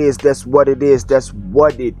what it is. That's what it is. That's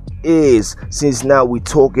what it is. Since now we're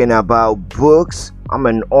talking about books, I'm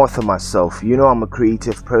an author myself. You know, I'm a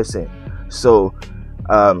creative person. So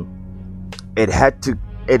it had to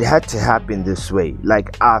happen this way.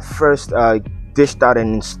 Like I first dished out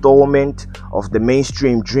an installment of the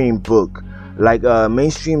Mainstream Dream book. Like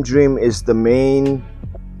Mainstream Dream is the main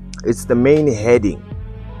heading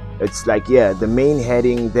It's like, yeah, the main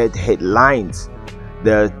heading that headlines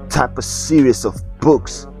the type of series of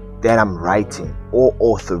books that I'm writing or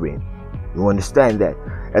authoring. You understand that?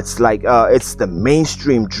 It's like it's the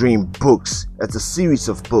Mainstream Dream books. It's a series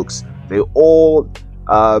of books. They all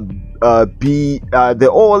come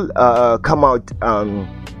out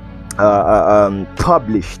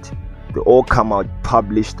published. They all come out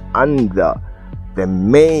published under the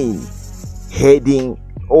main heading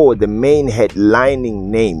or the main headlining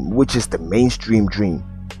name, which is the Mainstream Dream.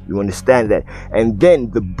 You understand that? And then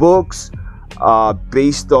the books are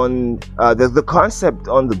based on the concept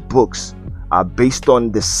on the books are based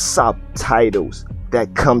on the subtitles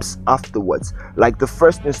that comes afterwards. Like the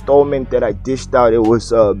first installment that I dished out, it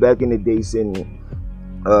was back in the days in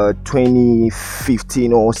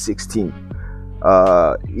 2015 or 16.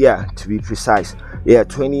 Yeah, to be precise. Yeah,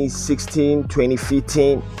 2016,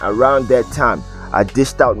 2015, around that time, I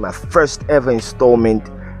dished out my first ever installment.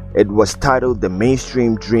 It was titled The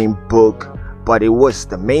Mainstream Dream Book, but it was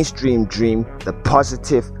The Mainstream Dream, The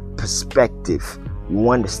Positive Perspective. You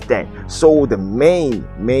understand? So the main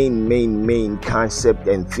concept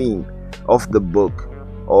and theme of the book,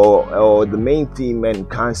 or the main theme and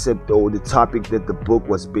concept or the topic that the book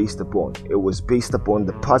was based upon, it was based upon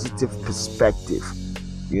the positive perspective,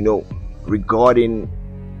 you know, regarding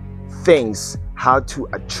things, how to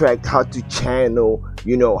attract, how to channel,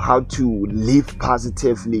 you know, how to live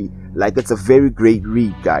positively. Like, it's a very great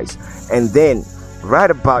read, guys. And then right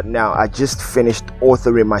about now, I just finished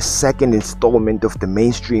authoring my second installment of the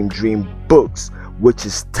Mainstream Dream books, which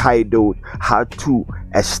is titled How to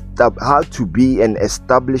Be an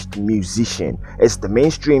Established Musician. It's the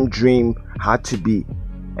Mainstream Dream, How to Be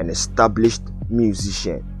an Established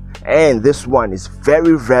Musician. And this one is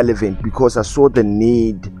very relevant because I saw the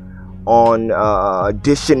need on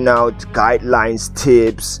dishing out guidelines,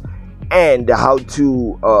 tips, and how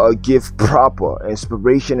to give proper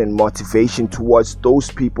inspiration and motivation towards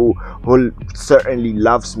those people who certainly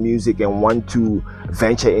loves music and want to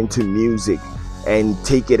venture into music and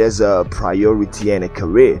take it as a priority and a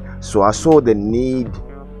career. So I saw the need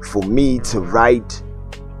for me to write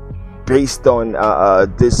based on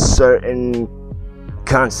this certain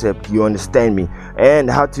concept, you understand me, and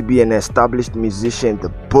how to be an established musician. The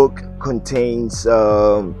book contains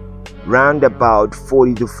round about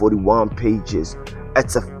 40 to 41 pages.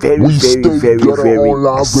 It's a very essential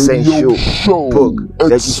book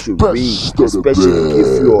that you should read, especially if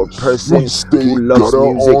you're a person who loves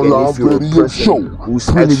music and if you're a person who's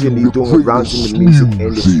actually doing rounds in the music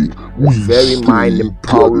industry. It's very mind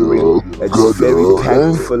empowering. It's very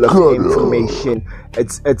packed full of information.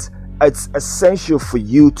 It's essential for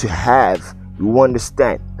you to have. You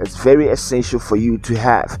understand? It's very essential for you to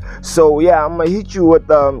have. So yeah, I'm gonna hit you with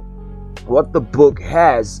what the book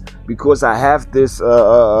has, because I have this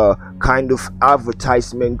kind of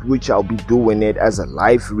advertisement which I'll be doing it as a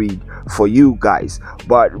live read for you guys.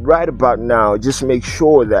 But right about now, just make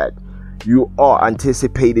sure that you are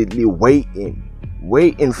anticipatedly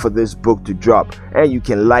waiting for this book to drop, and you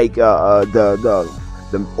can like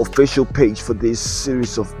the official page for this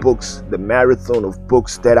series of books, the marathon of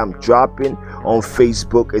books that I'm dropping on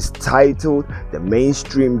Facebook. Is titled The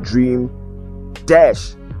Mainstream Dream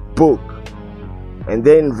Book. And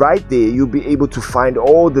then right there, you'll be able to find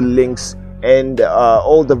all the links and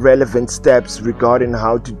all the relevant steps regarding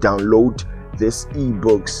how to download this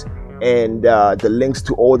ebooks, and the links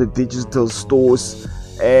to all the digital stores.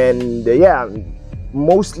 And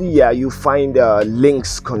mostly you find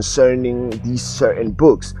links concerning these certain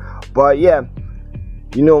books. But yeah,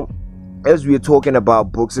 you know, as we are talking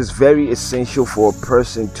about books, it's very essential for a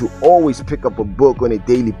person to always pick up a book on a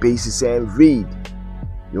daily basis and read.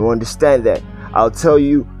 You understand that? I'll tell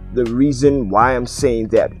you the reason why I'm saying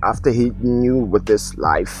that after hitting you with this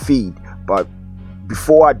live feed. But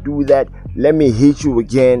before I do that, let me hit you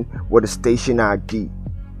again with a station ID.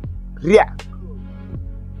 Yeah.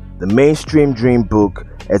 The Mainstream Dream Book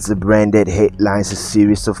is a brand that headlines a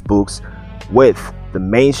series of books, with the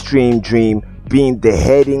Mainstream Dream being the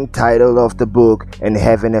heading title of the book and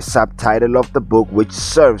having a subtitle of the book which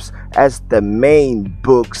serves as the main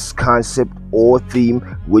book's concept or theme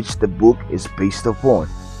which the book is based upon.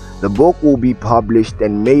 The book will be published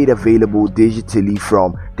and made available digitally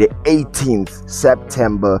from the 18th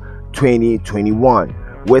September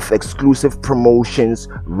 2021, with exclusive promotions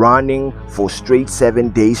running for straight 7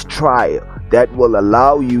 days trial that will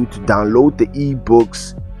allow you to download the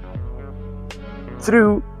ebooks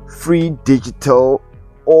through free digital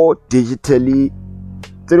or digitally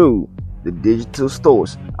through the digital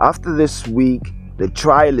stores. After this week, the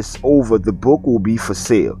trial is over. The book will be for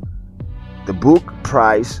sale. The book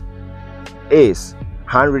price is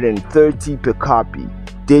 130 per copy,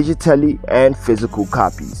 digitally and physical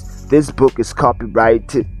copies. This book is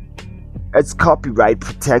copyrighted. It's copyright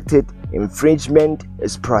protected. Infringement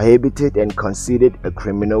is prohibited and considered a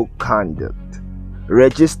criminal conduct.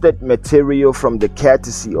 Registered material from the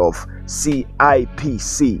courtesy of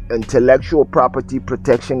CIPC, Intellectual Property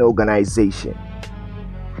Protection Organization.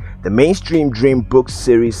 The Mainstream Dream Books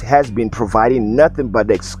series has been providing nothing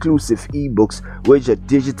but exclusive ebooks which are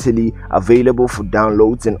digitally available for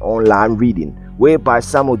downloads and online reading, whereby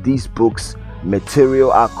some of these books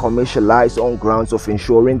material are commercialized on grounds of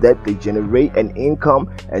ensuring that they generate an income,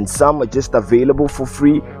 and some are just available for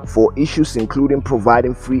free for issues including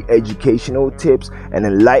providing free educational tips and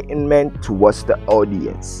enlightenment towards the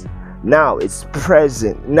audience. Now it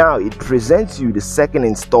presents you the second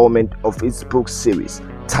installment of its book series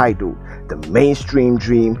titled The Mainstream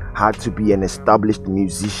Dream: How to Be an Established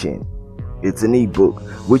Musician. It's an ebook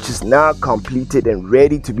which is now completed and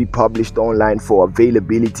ready to be published online for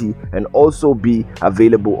availability, and also be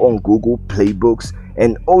available on Google Play Books.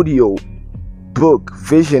 An audio book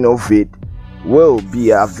version of it will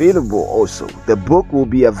be available also. The book will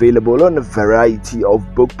be available on a variety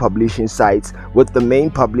of book publishing sites, with the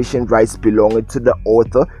main publishing rights belonging to the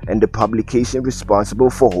author and the publication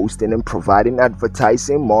responsible for hosting and providing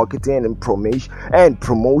advertising, marketing and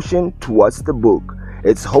promotion towards the book.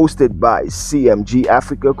 It's hosted by CMG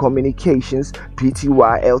Africa Communications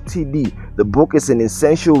Pty Ltd. The book is an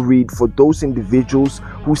essential read for those individuals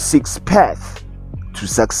who seek path to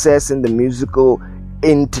success in the musical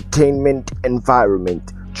entertainment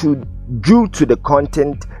environment due to the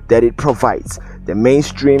content that it provides. The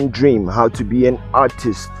Mainstream Dream: How to Be an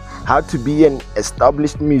Artist, How to Be an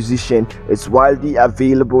Established Musician is widely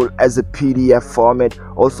available as a PDF format,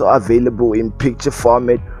 also available in picture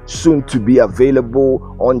format, soon to be available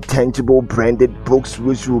on tangible branded books,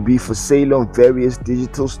 which will be for sale on various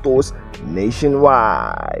digital stores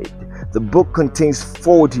nationwide. The book contains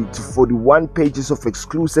 40 to 41 pages of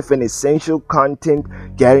exclusive and essential content,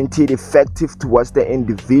 guaranteed effective towards the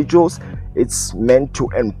individuals it's meant to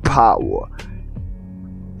empower.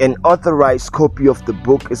 An authorized copy of the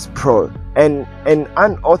book is an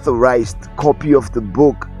unauthorized copy of the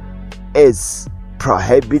book is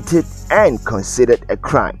prohibited and considered a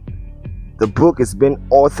crime. The book has been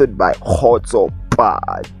authored by Khotso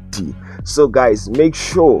Party. So guys, make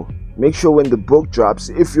sure when the book drops,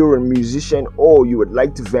 if you're a musician or you would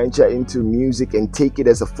like to venture into music and take it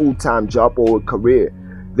as a full-time job or a career,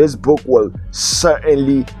 this book will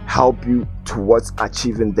certainly help you towards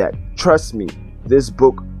achieving that. Trust me, this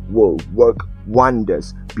book will work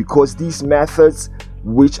wonders, because these methods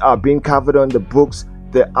which are being covered on the books,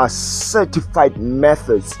 there are certified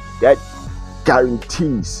methods that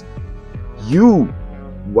guarantees you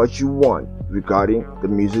what you want regarding the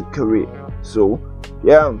music career. So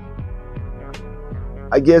yeah,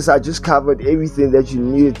 I guess I just covered everything that you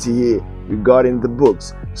needed to hear regarding the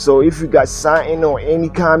books. So if you got something or any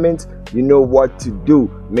comments, you know what to do.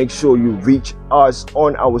 Make sure you reach us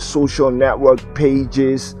on our social network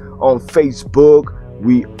pages. On Facebook,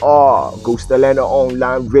 we are Ghost Atlanta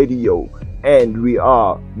Online Radio, and we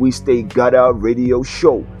are We Stay Gutter Radio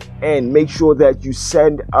Show. And make sure that you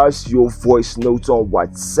send us your voice notes on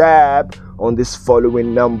WhatsApp on this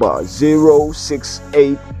following number: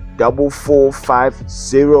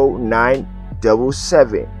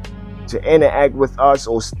 068-445-0977 to interact with us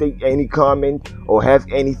or state any comment or have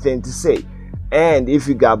anything to say. And if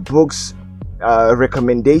you got books,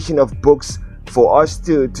 recommendation of books for us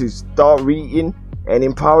to start reading and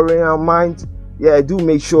empowering our minds, yeah, do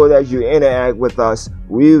make sure that you interact with us.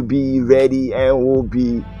 We'll be ready and we'll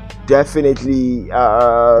be definitely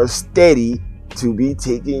steady to be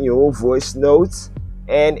taking your voice notes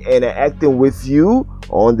and interacting with you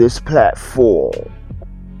on this platform.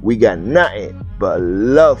 We got nothing but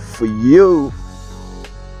love for you.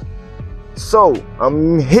 So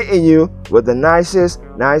I'm hitting you with the nicest,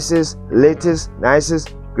 latest,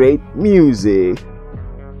 great music.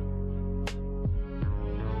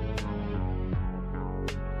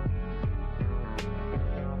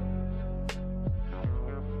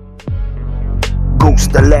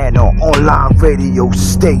 Ghost Atlanta Online Radio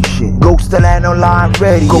Station. Ghost Atlanta Online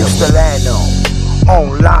Radio. Ghost Atlanta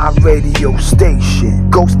Online Radio Station.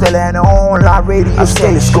 Ghost Atlanta Online Radio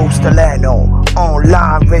Station. Ghost Atlanta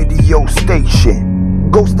Online Radio Station.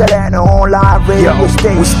 Ghost Atlanta Online Radio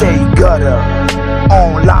Station. We stay gutter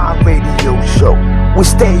online radio show. We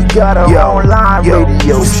stay gutter online radio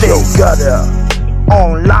show. We stay gutter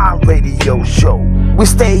online radio show. We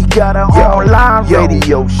stay got an online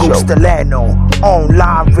radio show. Ghost Delano,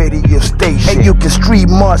 online radio station. And you can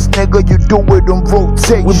stream us, nigga, you do it on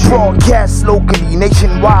rotation. We broadcast locally,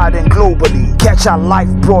 nationwide and globally. Catch our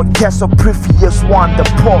live broadcast of previous one, the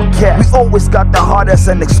podcast. We always got the hardest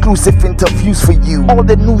and exclusive interviews for you. All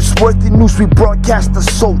the newsworthy news we broadcast are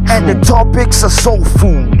so true. And the topics are soul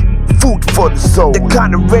food. Food for the soul. The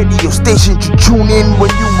kind of radio station you tune in when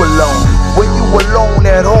you alone. When you alone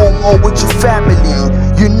at home or with your family.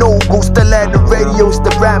 You know Ghost Delano radio's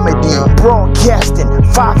the remedy. Broadcasting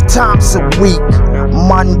 5 times a week.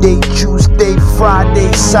 Monday, Tuesday,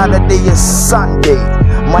 Friday, Saturday and Sunday.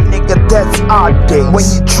 My nigga, that's our days. When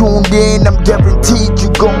you tuned in, I'm guaranteed you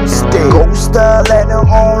gon' stay. Ghost Delano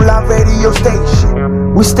online radio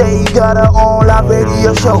station. We stay got our online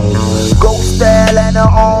radio show. Ghost Delano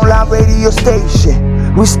online radio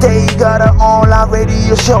station. We stay got our online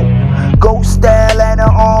radio show. Ghost Delano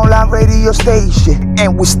online radio station.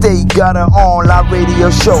 And we stay got our online radio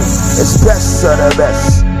show. It's best of the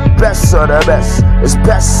best. Best of the best. It's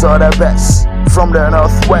best of the best. From the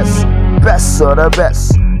Northwest. Best of the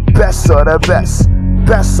best. Best of the best.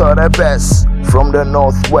 Best of the best. From the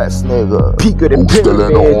Northwest, nigga. Peak of the Ghost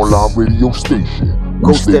Delano online radio station.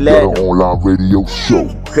 Ghost Delano online radio show.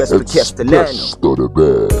 Crespo Castellano. Best of the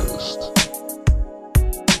best.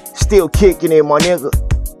 Still kicking it, my nigga.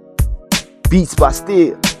 Beats by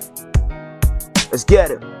Steel. Let's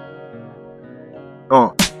get it.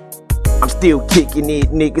 I'm still kicking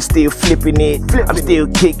it, nigga, still flipping it. I'm still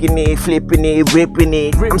kicking it, flipping it, ripping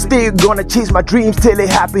it. I'm still gonna chase my dreams till it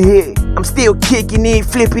happen here. I'm still kicking it,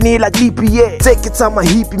 flipping it like leapy, yeah. Take it time, my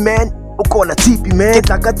hippie man. Ukona tipi man. Get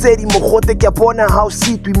like a teddy mochote kya bona house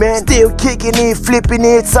sipi man. Still kicking it, flipping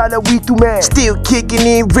it, sala witu man. Still kicking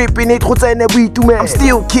it, ripping it, khotana witu man. I'm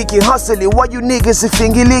still kicking, hustling, why you niggas is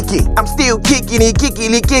finger licking? I'm still kicking it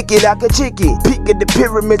like a chicken. Peak of the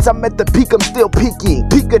pyramids, I'm at the peak, I'm still peaking.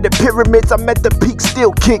 Peak of the pyramids, I'm at the peak,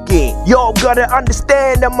 still kicking. Y'all gotta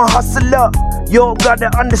understand, I'm a hustler. Y'all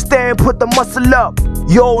gotta understand, put the muscle up.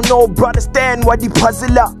 Y'all know, brother, stand why the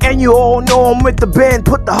puzzle up. And you all know I'm with the band,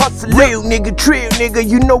 put the hustle up. Real nigga, trill nigga,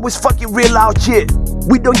 you know it's fucking real out here.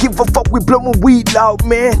 We don't give a fuck, we blowin' weed loud,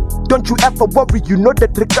 man. Don't you ever worry, you know the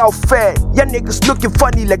trick out fair. Ya niggas looking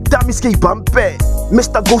funny like dummies que bampe.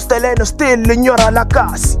 Mr. Ghost Delano still in your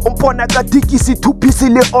alakas. Umpona kadiki si two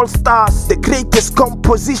pieces all stars. The greatest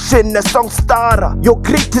composition, a song star. Your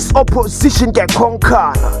greatest opposition get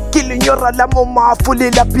conquer. Killing your alamo ma fully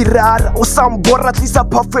la pirara. Usambora tlisa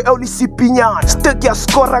pafe oli sipinyana. Stick ya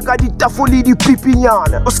skora ka ditafoli di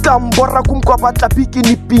pipinyana. Uskambora kumkwa batla piki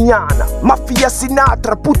ni pinyana. Mafia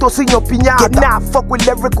Sinatra, puto sinyo pinyana. Nah, fuck with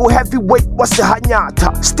lyrical heavyweight, what's the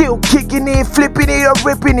hanyata? Still kicking it, flipping it, and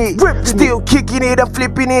ripping it. Still kicking it, and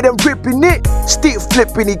flipping it, and ripping it. Still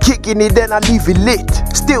flipping it, kicking it, then I leave it lit.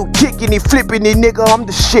 Still kicking it, flipping it, nigga, I'm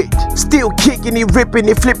the shit. Still kicking it, ripping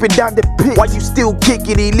it, flipping down the pit. Why you still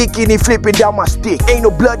kicking it, licking it, flipping down my stick? Ain't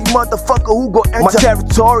no bloody motherfucker who gon' enter my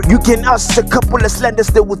territory. You can ask a couple of slanders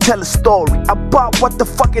that will tell a story about what the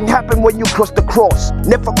fucking happened when you cross the cross.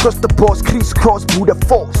 Never cross the boss, crisscross, Buddha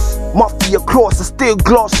force. Mafia cross, I still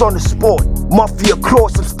gloss on the sport. Mafia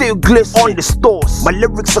cross, I'm still gliss on the stores. My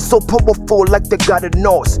lyrics are so powerful like they got a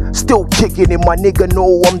nose. Still kicking it, my nigga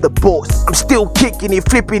know I'm the boss. I'm still kicking it,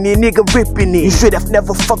 flipping it, nigga ripping it. You should have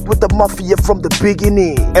never fucked with the mafia from the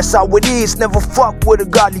beginning. That's how it is, never fuck with a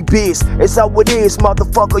godly biz. That's how it is,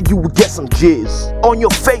 motherfucker, you will get some jizz on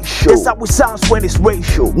your facial. That's how it sounds when it's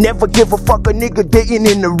racial. Never give a fuck a nigga dating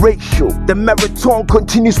in a ratio. The marathon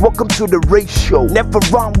continues, welcome to the ratio. Never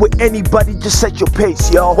run with anybody, just set your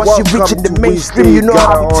pace, y'all. Once you reaching the mainstream, you know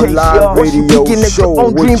how it takes, y'all. Once you peeking at your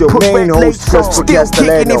own dream, put red lights on. Still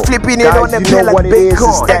kicking it, flipping it on that pen like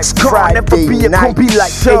bacon. X-Con, never be a compy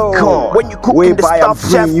like Akon. When you cooking the stuff,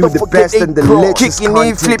 chef, don't forget Akon. Kicking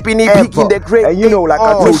it, flipping it, peeking the great. And you know, like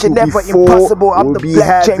I told you never before, impossible. I'm we'll the be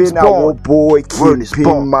black James having our Bond. boy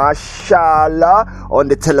Kingpin Mashallah on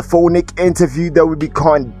the telephonic interview that will be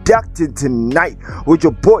conducted tonight with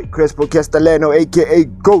your boy Crespo Castellano, aka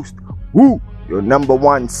Ghost. Woo! Your number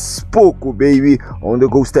one spook, baby, on the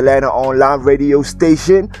Ghost Delano online radio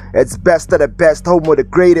station. It's best of the best, home of the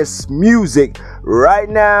greatest music. Right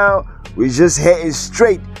now, we're just heading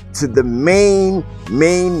straight to the main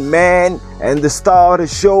man and the star of the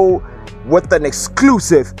show with an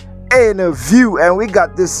exclusive interview. And we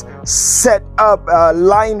got this set up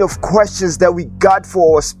line of questions that we got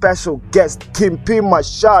for our special guest, Kingpin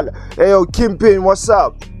Mashallah. Hey, yo, Kingpin, what's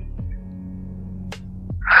up?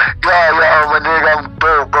 Yeah, my nigga, I'm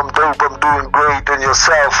dope. dope. I'm doing great. And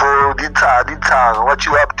yourself, Dita, what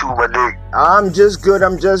you up to, my leg? I'm just good,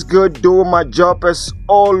 doing my job as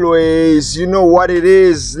always. You know what it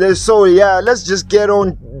is. Let's just get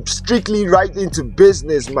on strictly right into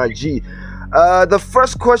business, my G. The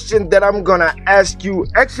first question that I'm gonna ask you,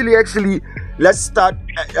 actually, let's start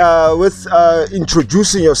with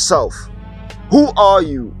introducing yourself. Who are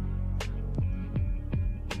you?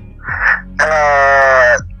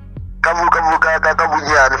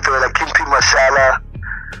 Kimpy Mashala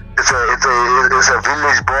is a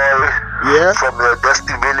village boy. Yeah. From the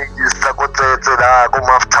Dusty village,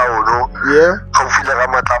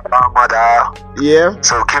 yeah.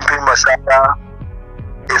 So Kimpy Mashala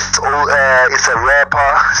is a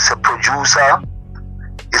rapper, it's a producer,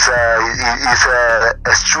 is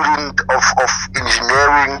a student of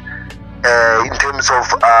engineering in terms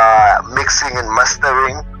of mixing and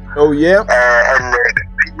mastering. Oh yeah. And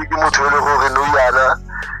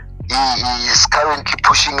he is currently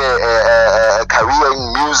pushing a career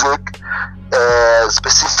in music,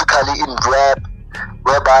 specifically in rap,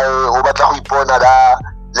 whereby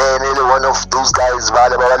one of those guys,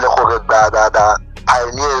 the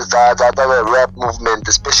pioneers the rap movement,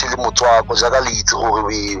 especially Motswako,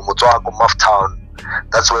 Motswako, Maftown.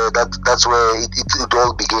 That's where it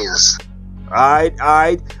all begins.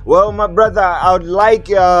 Alright. Well, my brother, I would like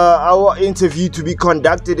our interview to be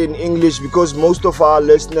conducted in English because most of our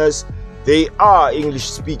listeners, they are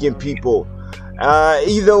English-speaking people.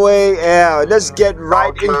 Either way, let's get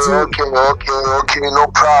right into. Okay, no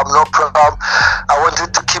problem. I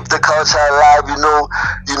wanted to keep the culture alive,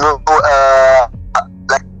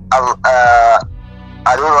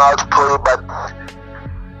 I don't know how to put it, but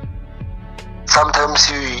sometimes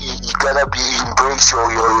you gotta embrace your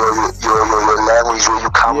language where you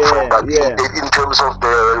come from. But in terms of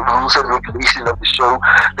the rules and regulation of the show,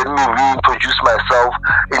 let me reintroduce myself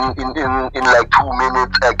in like 2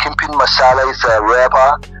 minutes. Kimpin Mashala is a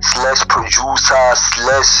rapper / producer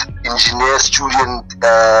 / engineer student,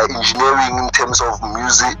 engineering in terms of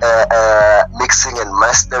music, mixing and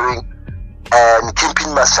mastering. And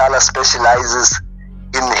Kimpin Mashala specializes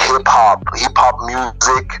in hip hop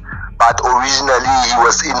music. But originally he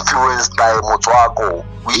was influenced by Motswako,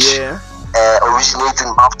 which originates in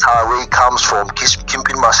Maftown, where he comes from.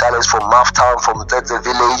 Kimpin Mashala is from Maftown, from Tsetse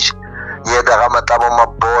village, near the Ramatabama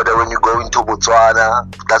border. When you go into Botswana,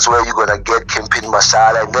 that's where you're gonna get Kimpin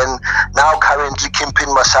Mashala. And then now currently Kimpin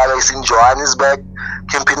Mashala is in Johannesburg.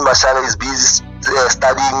 Kimpin Mashala is busy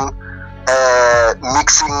studying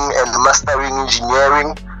mixing and mastering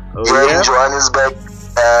engineering in Johannesburg,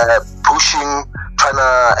 trying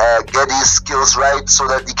to get his skills right so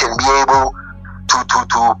that he can be able to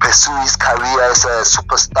pursue his career as a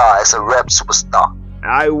superstar, as a rap superstar.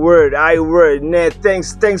 I word. Nah,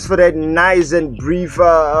 thanks for that nice and brief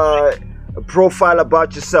profile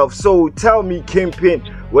about yourself. So tell me, Kimpin,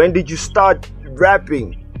 when did you start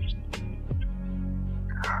rapping?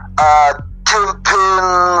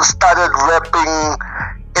 Kimpin started rapping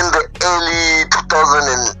in the early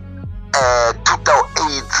 2008,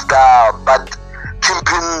 but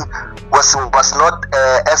Kimpin was not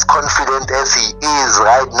as confident as he is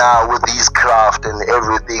right now with his craft and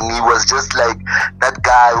everything. He was just like that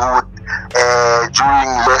guy who would, during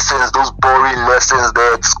lessons, those boring lessons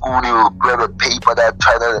there at school, he would grab a paper that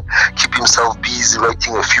trying to keep himself busy,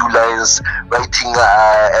 writing a few lines, writing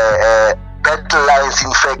battle lines,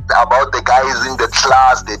 in fact, about the guys in the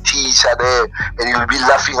class, the teacher there, and he'll be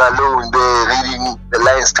laughing alone there, reading the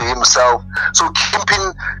lines to himself. So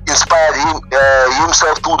Kimpin inspired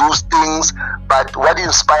himself to those things, but what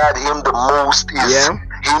inspired him the most is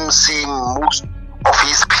him seeing most of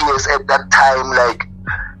his peers at that time, like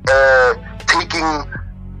taking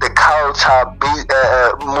the culture,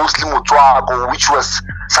 mostly Motswako, which was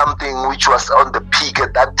something which was on the peak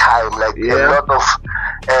at that time, like a lot of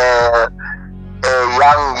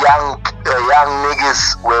young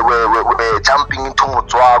niggas were jumping into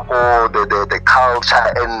Motswako, the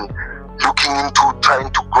culture, and looking into trying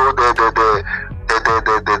to grow the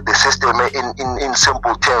system in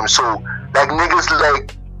simple terms. So like niggas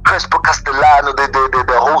like Crespo Castellano,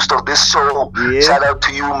 the host of this show, shout out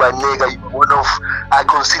to you, my nigga. I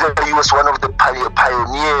consider you as one of the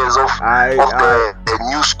pioneers of the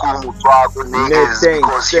new school Motswako niggas,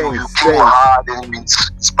 because you came hard and you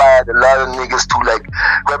inspired a lot of niggas to like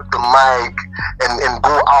grab the mic and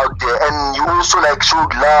go out there. And you also like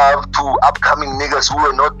showed love to upcoming niggas who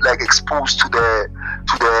were not like exposed to the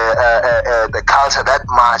culture that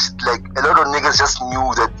much. Like a lot of niggas just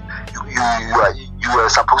knew that you were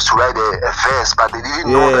supposed to write a verse, but they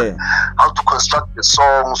didn't know that how to construct the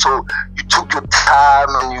song. So you took your time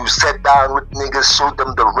and you sat down with niggas, showed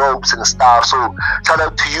them the ropes and stuff. So shout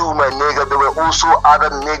out to you, my nigga. There were also other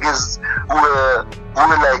niggas who were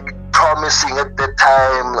like promising at that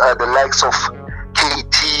time, the likes of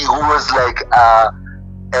KT, who was like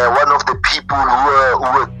one of the people who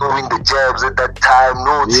were throwing the jabs at that time.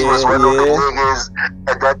 Notes was one of the niggas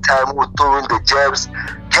at that time who were throwing the jabs.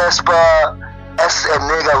 Casper, as a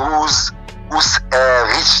nigga who's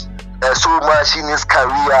reached so much in his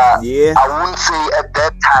career, I wouldn't say at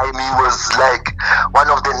that time he was like one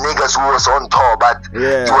of the niggas who was on top, but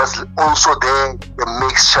he was also there, the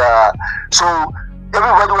mixture. So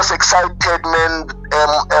everybody was excited, man.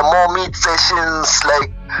 More meet sessions, like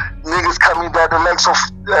niggas coming there, the likes of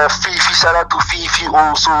Fifi. Shout out to Fifi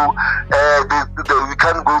also. We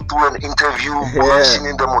can't go through an interview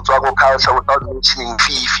mentioning the Motswako culture without mentioning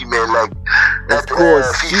Fifi, man. Like that, of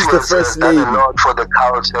course, Fifi she's the first lady. Done a lot for the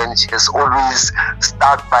culture, and she has always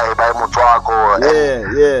stuck by Motswako.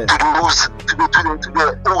 To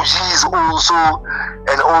the OGs also,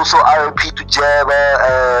 and also RIP to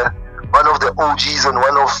Jabba. One of the OGs and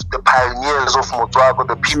one of the pioneers of Motswako,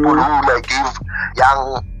 the people who like give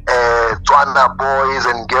young Tswana boys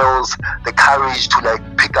and girls the courage to like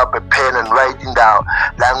pick up a pen and write in the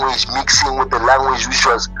language, mixing with the language which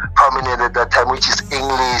was prominent at that time, which is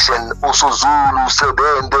English and also Zulu, so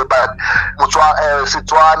there and there. But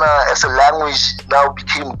Setswana as a language now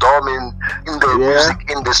became dominant in the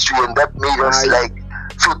music industry, and that made us like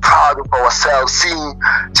feel proud of ourselves, seeing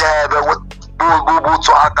Jabba with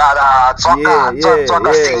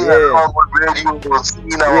singing along on radio,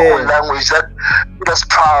 singing our own language. That made us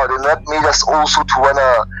proud, and that made us also to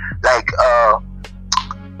wanna like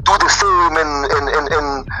do the same and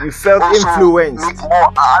you felt influenced, make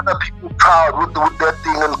more other people proud with that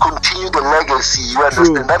thing and continue the legacy. You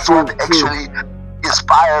understand? That's what actually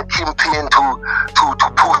inspired Kingpin to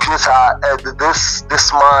push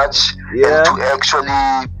this much and to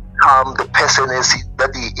actually become the person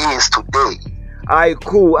that he is today.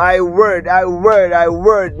 Cool. I word.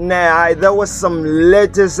 Nah, that was some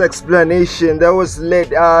latest explanation. That was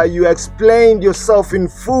lit. You explained yourself in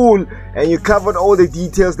full, and you covered all the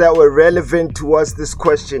details that were relevant towards this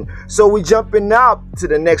question. So we're jumping up to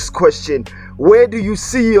the next question. Where do you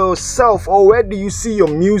see yourself, or where do you see your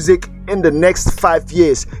music in the next 5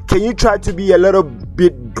 years? Can you try to be a little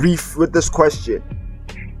bit brief with this question?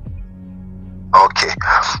 Okay.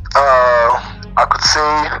 I could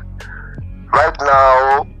say right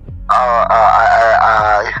now,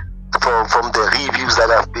 from the reviews that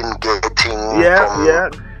I've been getting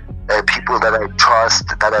from people that I trust,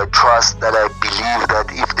 that I believe that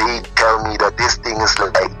if they tell me that this thing is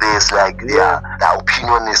like this, like their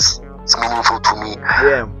opinion is meaningful to me,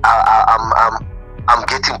 I'm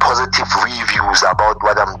getting positive reviews about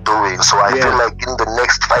what I'm doing. So I feel like in the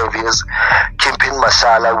next 5 years, Kingpin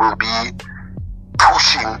Mashallah will be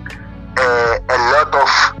pushing a lot of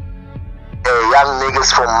young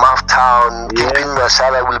niggas from Maftown. Kingpin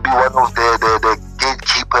Mashallah will be one of the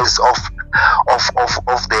gatekeepers of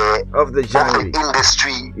the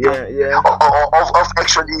industry, of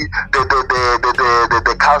actually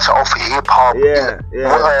the culture of hip hop,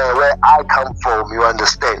 where I come from. You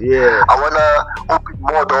understand? I wanna open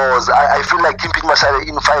more doors. I feel like Kingpin Mashallah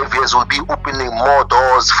in 5 years will be opening more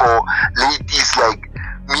doors for ladies like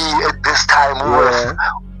me at this time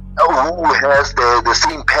who has the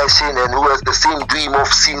same passion and who has the same dream of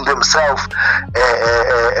seeing themselves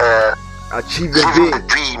living the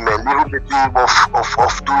dream and living the dream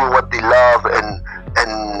of doing what they love and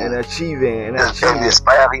achieving and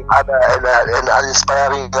inspiring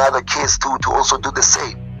other kids to also do the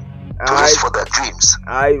same, to reach for their dreams.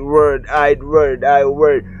 I word.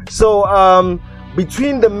 So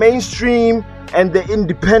between the mainstream and the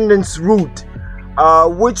independence route,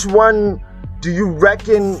 which one do you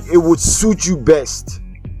reckon it would suit you best?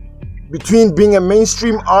 Between being a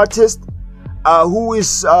mainstream artist who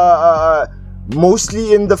is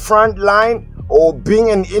mostly in the front line, or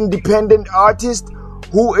being an independent artist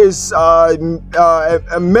who is a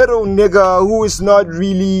middle nigga who is not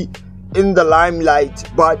really in the limelight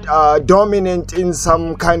but dominant in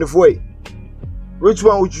some kind of way? Which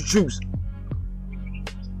one would you choose?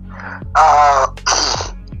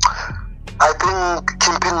 I think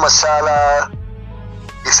Kingpin Mashallah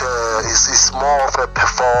is more of a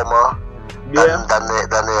performer than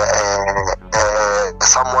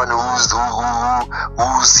someone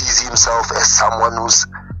who sees himself as someone who's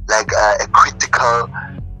like a critical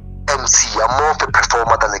MC MC. I'm more of a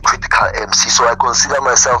performer than a critical MC. So I consider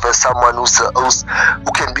myself as someone who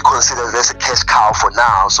can be considered as a cash cow for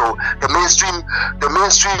now. So the mainstream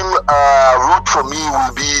route for me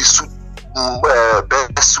will be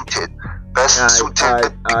best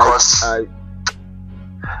suited because.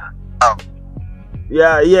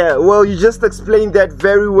 Yeah. Well, you just explained that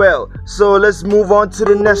very well. So let's move on to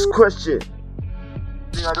the next question.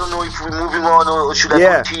 I don't know if we're moving on or should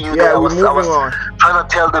I continue? Yeah, we're moving on. Trying to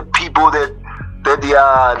tell the people that they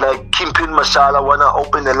are like Kingpin Mashallah wanna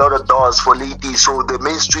open a lot of doors for ladies. So the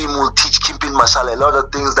mainstream will teach Kingpin Mashallah a lot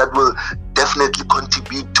of things that will definitely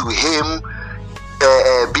contribute to him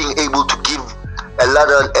being able to give a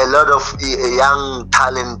lot of young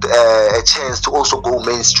talent a chance to also go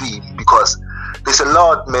mainstream, because there's a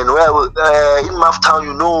lot, man. Well, in Maftown,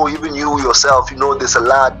 even you yourself, there's a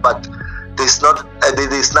lot, but there's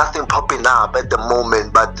nothing popping up at the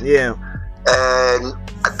moment. But and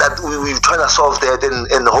that we're trying to solve that,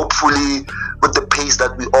 and hopefully with the pace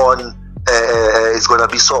that we're on, it's gonna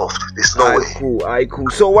be solved. There's no way. Cool.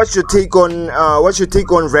 So what's your take on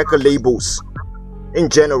record labels in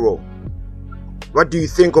general? What do you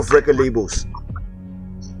think of record labels?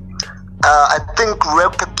 I think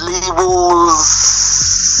record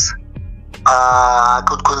labels, I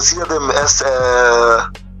could consider them as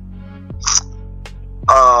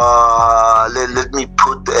let me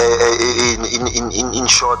put in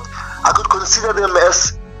short, I could consider them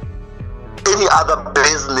as any other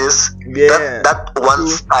business that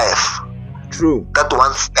wants staff. True. That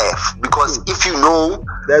wants staff, because if you're gonna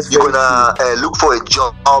look for a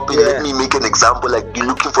job, and let me make an example, like you're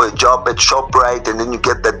looking for a job at ShopRite, and then you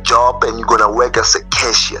get that job and you're gonna work as a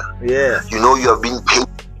cashier. You have been paid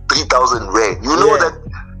 3,000 rand. You know that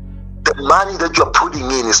the money that you're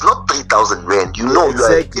putting in is not 3,000 rand. You are even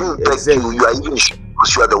sure, because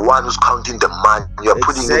you are the one who's counting the money. You're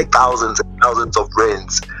putting in thousands and thousands of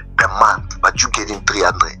rands per month, but you're getting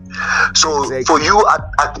 300. So for you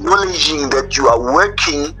acknowledging that you are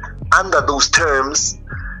working under those terms,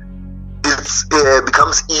 it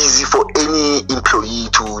becomes easy for any employee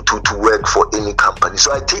to work for any company.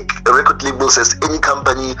 So I take record labels as any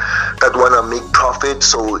company that wanna make profit.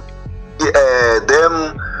 So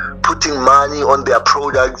them putting money on their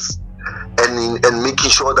products and making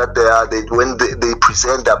sure that when they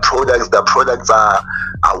present their products are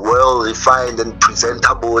well refined and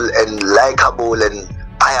presentable and likable and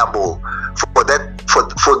buyable. For that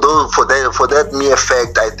mere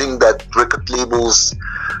fact, I think that record labels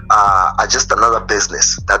are just another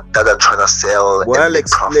business that are trying to sell. Well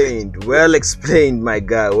explained, my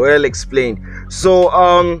guy. Well explained. So,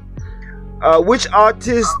 which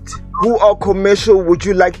artists who are commercial would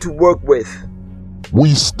you like to work with?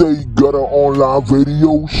 We Stay Gutter Online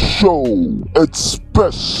Radio Show. It's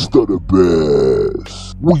best of the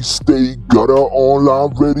best. We Stay Gutter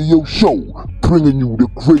Online Radio Show, bringing you the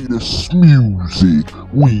greatest music.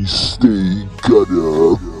 We stay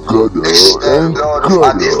gutter, and gutter.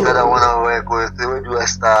 Artists that I wanna work with. Where do I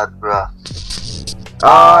start, bro?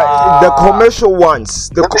 The commercial ones,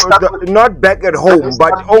 not back at home,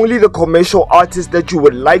 but only the commercial artists that you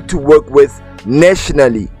would like to work with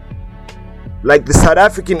nationally. Like the South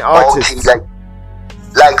African artists. Okay,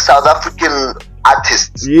 like South African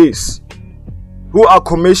artists. Yes. Who are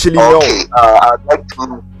commercially known.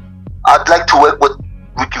 I'd like to work with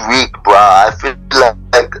Ricky Rick, bro. I feel like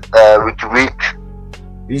Ricky Rick.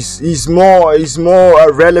 He's more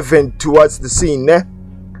relevant towards the scene, eh?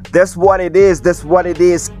 That's what it is.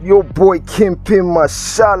 Your boy Kingpin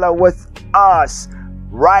Mashallah with us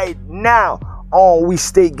right now on We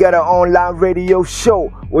Stay Gutter Online Radio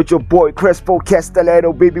Show with your boy Crespo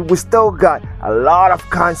Castellano, baby. We still got a lot of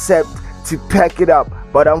concept to pack it up,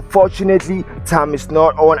 but unfortunately time is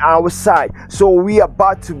not on our side, so we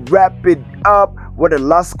about to wrap it up. What the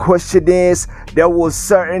last question is that will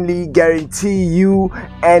certainly guarantee you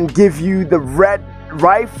and give you the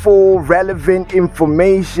rightful relevant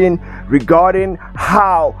information regarding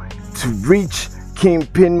how to reach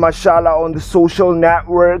Kingpin Mashallah on the social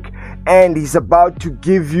network. And he's about to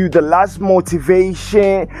give you the last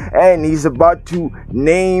motivation, and he's about to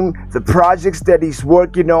name the projects that he's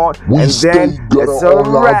working on. We Stay Gutter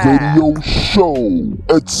Online Radio Show.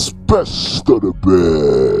 It's best of the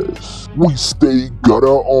best. We Stay Gutter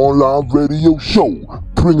Online Radio Show,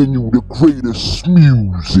 bringing you the greatest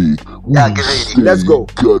music. Let's go.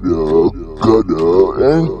 Gutter,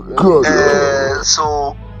 and gutter.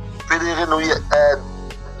 So,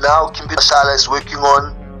 now Kingpin Mashallah is working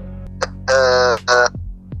on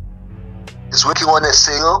a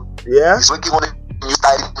single. Yeah. He's working on a new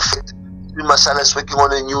style. Mashallah is working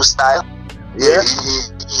on a new style. Yeah.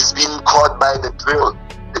 He's been caught by the drill.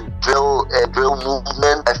 drill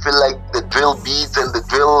movement. I feel like the drill beats and the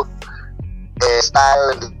drill style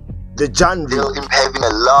and the genre drill having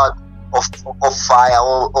a lot of fire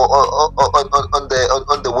on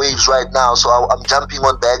the waves right now. So I'm jumping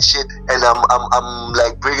on that shit, and I'm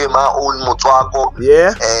like bringing my own Motswako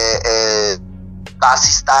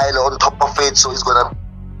Kasi style on top of it. So it's gonna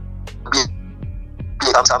be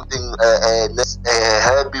something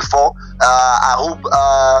heard before. I hope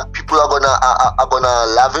people are gonna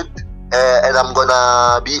love it, and I'm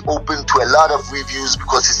gonna be open to a lot of reviews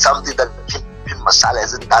because it's something that Kingpin Mashala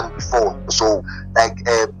hasn't done before. So like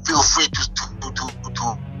feel free to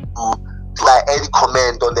write any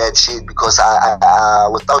comment on that shit, because I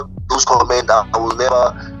without those comments I will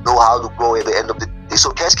never know how to grow at the end of the day.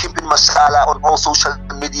 So catch Kingpin Mashala on all social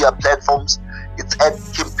media platforms. It's at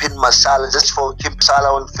Kingpin Mashala, just for Kingpin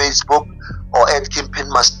Mashala on Facebook, or at Kingpin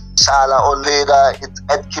Mashala on Twitter. It's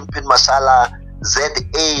at Kingpin Mashala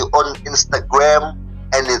ZA on Instagram,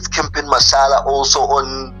 and it's Kingpin Mashala also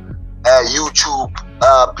on YouTube.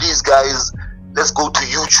 Please guys, let's go to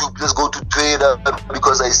YouTube, let's go to Twitter,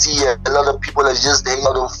 because I see a lot of people are just hanging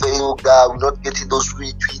out on Facebook. We're not getting those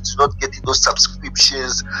retweets, we're not getting those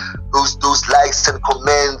subscriptions, those likes and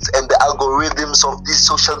comments, and the algorithms of these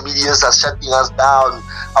social medias are shutting us down.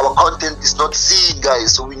 Our content is not seen,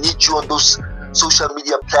 guys, so we need you on those social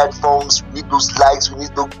media platforms. We need those likes, we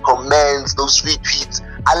need those comments, those retweets.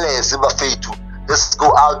 Let's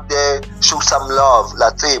go out there, show some love.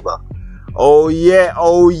 Latseba. Oh yeah.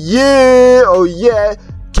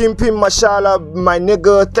 Kingpin Mashala, my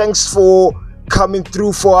nigga, thanks for coming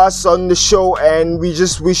through for us on the show, and we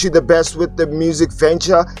just wish you the best with the music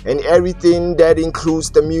venture and everything that includes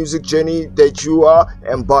the music journey that you are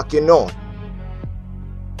embarking on.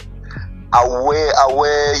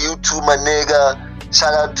 Aware, you too, my nigga.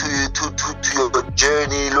 Shout out to your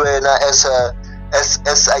journey, Luena, as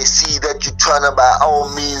I see that you're trying to by all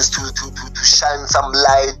means to shine some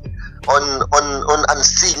light on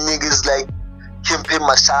unseen niggas like Kingpin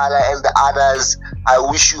Mashala and the others. I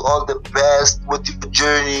wish you all the best with your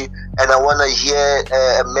journey, and I want to hear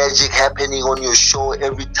magic happening on your show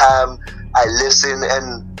every time I listen.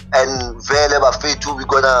 And Vele Bafetu, we're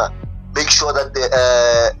gonna make sure that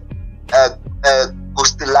the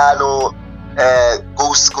Costelano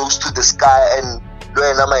goes to the sky, and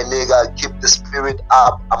Luena, my nigga, keep the spirit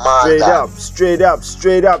up. Amanda. Straight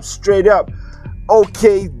up.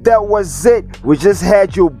 Okay, that was it. We just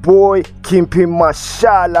had your boy Kingpin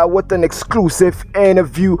Mashala with an exclusive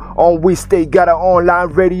interview on We Stay Gotta online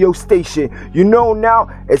radio station. You know now,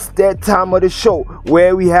 it's that time of the show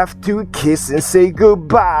where we have to kiss and say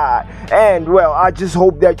goodbye. And well, I just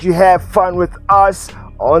hope that you have fun with us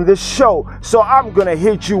on the show. So I'm gonna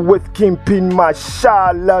hit you with Kingpin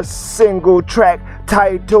Mashala's single track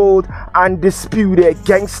titled Undisputed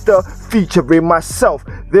Gangster featuring myself.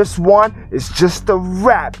 This one is just a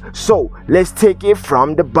rap, so let's take it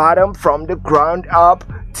from the bottom, from the ground up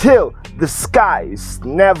till the skies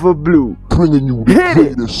never blue. Bringing you the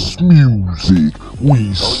greatest music.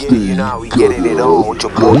 We stay you know how we getting it on with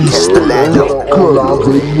your boy Castellano on our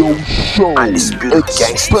radio show. Undisputed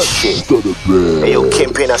gangster shit. Hey yo,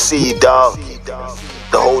 Kingpin, I see you, dog. The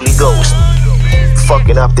Holy Ghost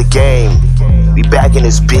fucking up the game. We back in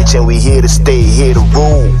this bitch and we here to stay, here to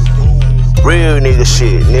rule. Real nigga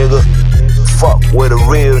shit, nigga. Fuck with a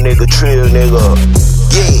real nigga, trill nigga.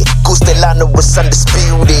 Yeah, Costelano was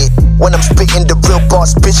undisputed. When I'm spitting the real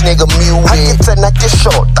boss, bitch nigga muted. Hakitsena ke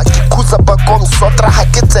short, akikuza bakom sotra.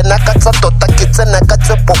 Hakitsena katsa tota, hakitsena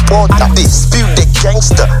katsa popota. Undisputed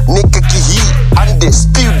gangster, nigga kihi.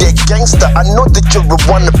 Undisputed gangster, I know that you're a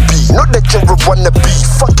wannabe. Know that you're a wannabe.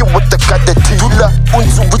 Fucking with the guy that Dula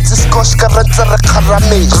unzu with this kosh karanza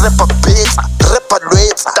rakarame. Rapper bitch, rapper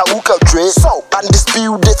rates, tauka dread. So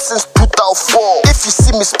undisputed since 2004. If you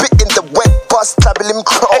see me spitting the wet bus, trouble him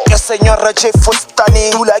crow. Eke senyora J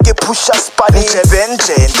Fustani, Dula ge pusha spani.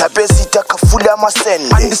 Nchebenje, ntabezita kafula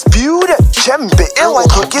masende. Undisputed, chembe, ewa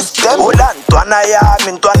kukis dem. Ola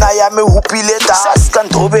ntwana yami hupile da. Saska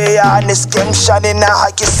ndobe ya neskem shane na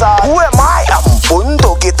hakisa. Who am I? I'm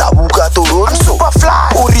Bondo getabuka Toronto. I'm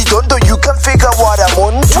Superfly. Uridondo, you can figure what I'm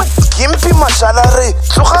on. Kingpin Mashala re,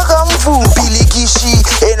 tsuka kamfu. Bilikishi,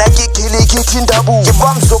 ena kekele ketindabu.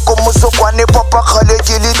 Kibamzoko muzokwane papa khale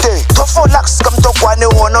kelite. Tofo lax kam tokwane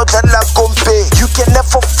wono dala kompe. You can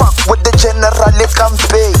never fuck with the general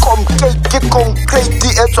kampe. Concrete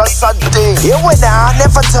etwa sante. Yewena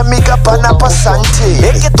never tamika bana pasante.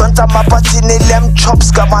 Eke tonta mapati ne lem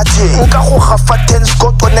chops kamate. Nka go gafa tens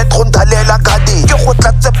go tonet rondalela gadi. Ke go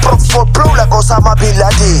tlatse prof for blow like Osama Bin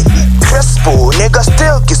Laden. Crespo, nigga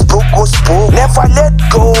still get spook. Never never let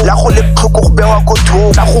go. La go le tlhoko go bewa ko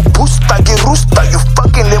thoko. La go boosta ke rooster, you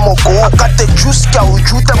fucking lemo go. I got the juice, ka o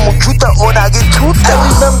juta mo juta ona ke tuta.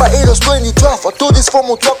 I remember it was 2012. I told this for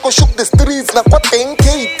Motswako, shook the streets. Na kwa teng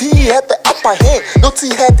KD had the upper hand. Noti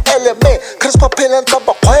had element. Crispa pill and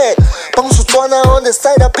tapa quiet. Bang Sutwana on the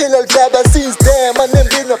side, I pill a jab. And since then, my name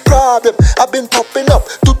been a problem. I've been popping up.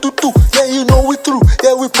 Yeah, you know we through.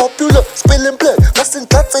 Yeah, we popular. Spilling blood. Busting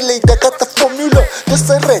cats and late. I got the formula. Just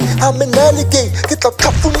a red. I'm an alligator. Get the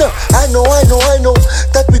kafuna. I know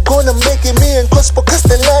that we gonna make it. Me and Crespo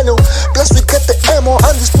Castellano. Plus we get the ammo.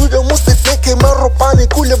 I'm the studio. Most they take him. Maropani.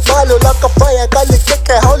 Cool and palo. Like a fire. Kali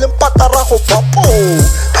keke. Howling patarajo. Papo.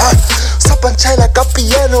 Sapan China.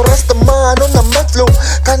 Capiano. Rastaman on the mat flow.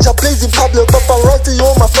 Ganja blazing Pablo. Paparazzi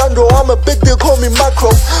on my front door. I'm a big deal. Call me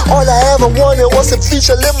macro. All I ever wanted was a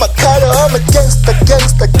feature in my cara. I'm a gangster.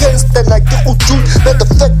 Like the Uju. Let the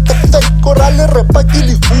fake. Corale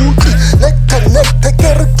repagili uti. Necta.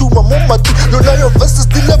 Kere tu my mama tu. Luna your verses.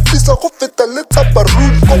 Dile pisa. Hofeta let's up a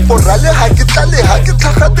root. Corporale. Hakitale.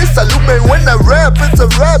 Hakitahade salume. When I rap, it's a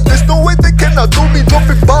rap. There's no way they cannot do me.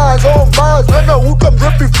 Dropping bars on bars. When I hook, I'm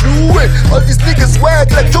rapping fluid. All these niggas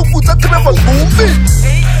swag like Joe Boots. I never moving.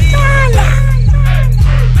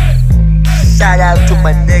 Shout out to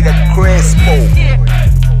my nigga Crespo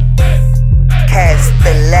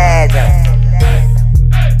Castellano.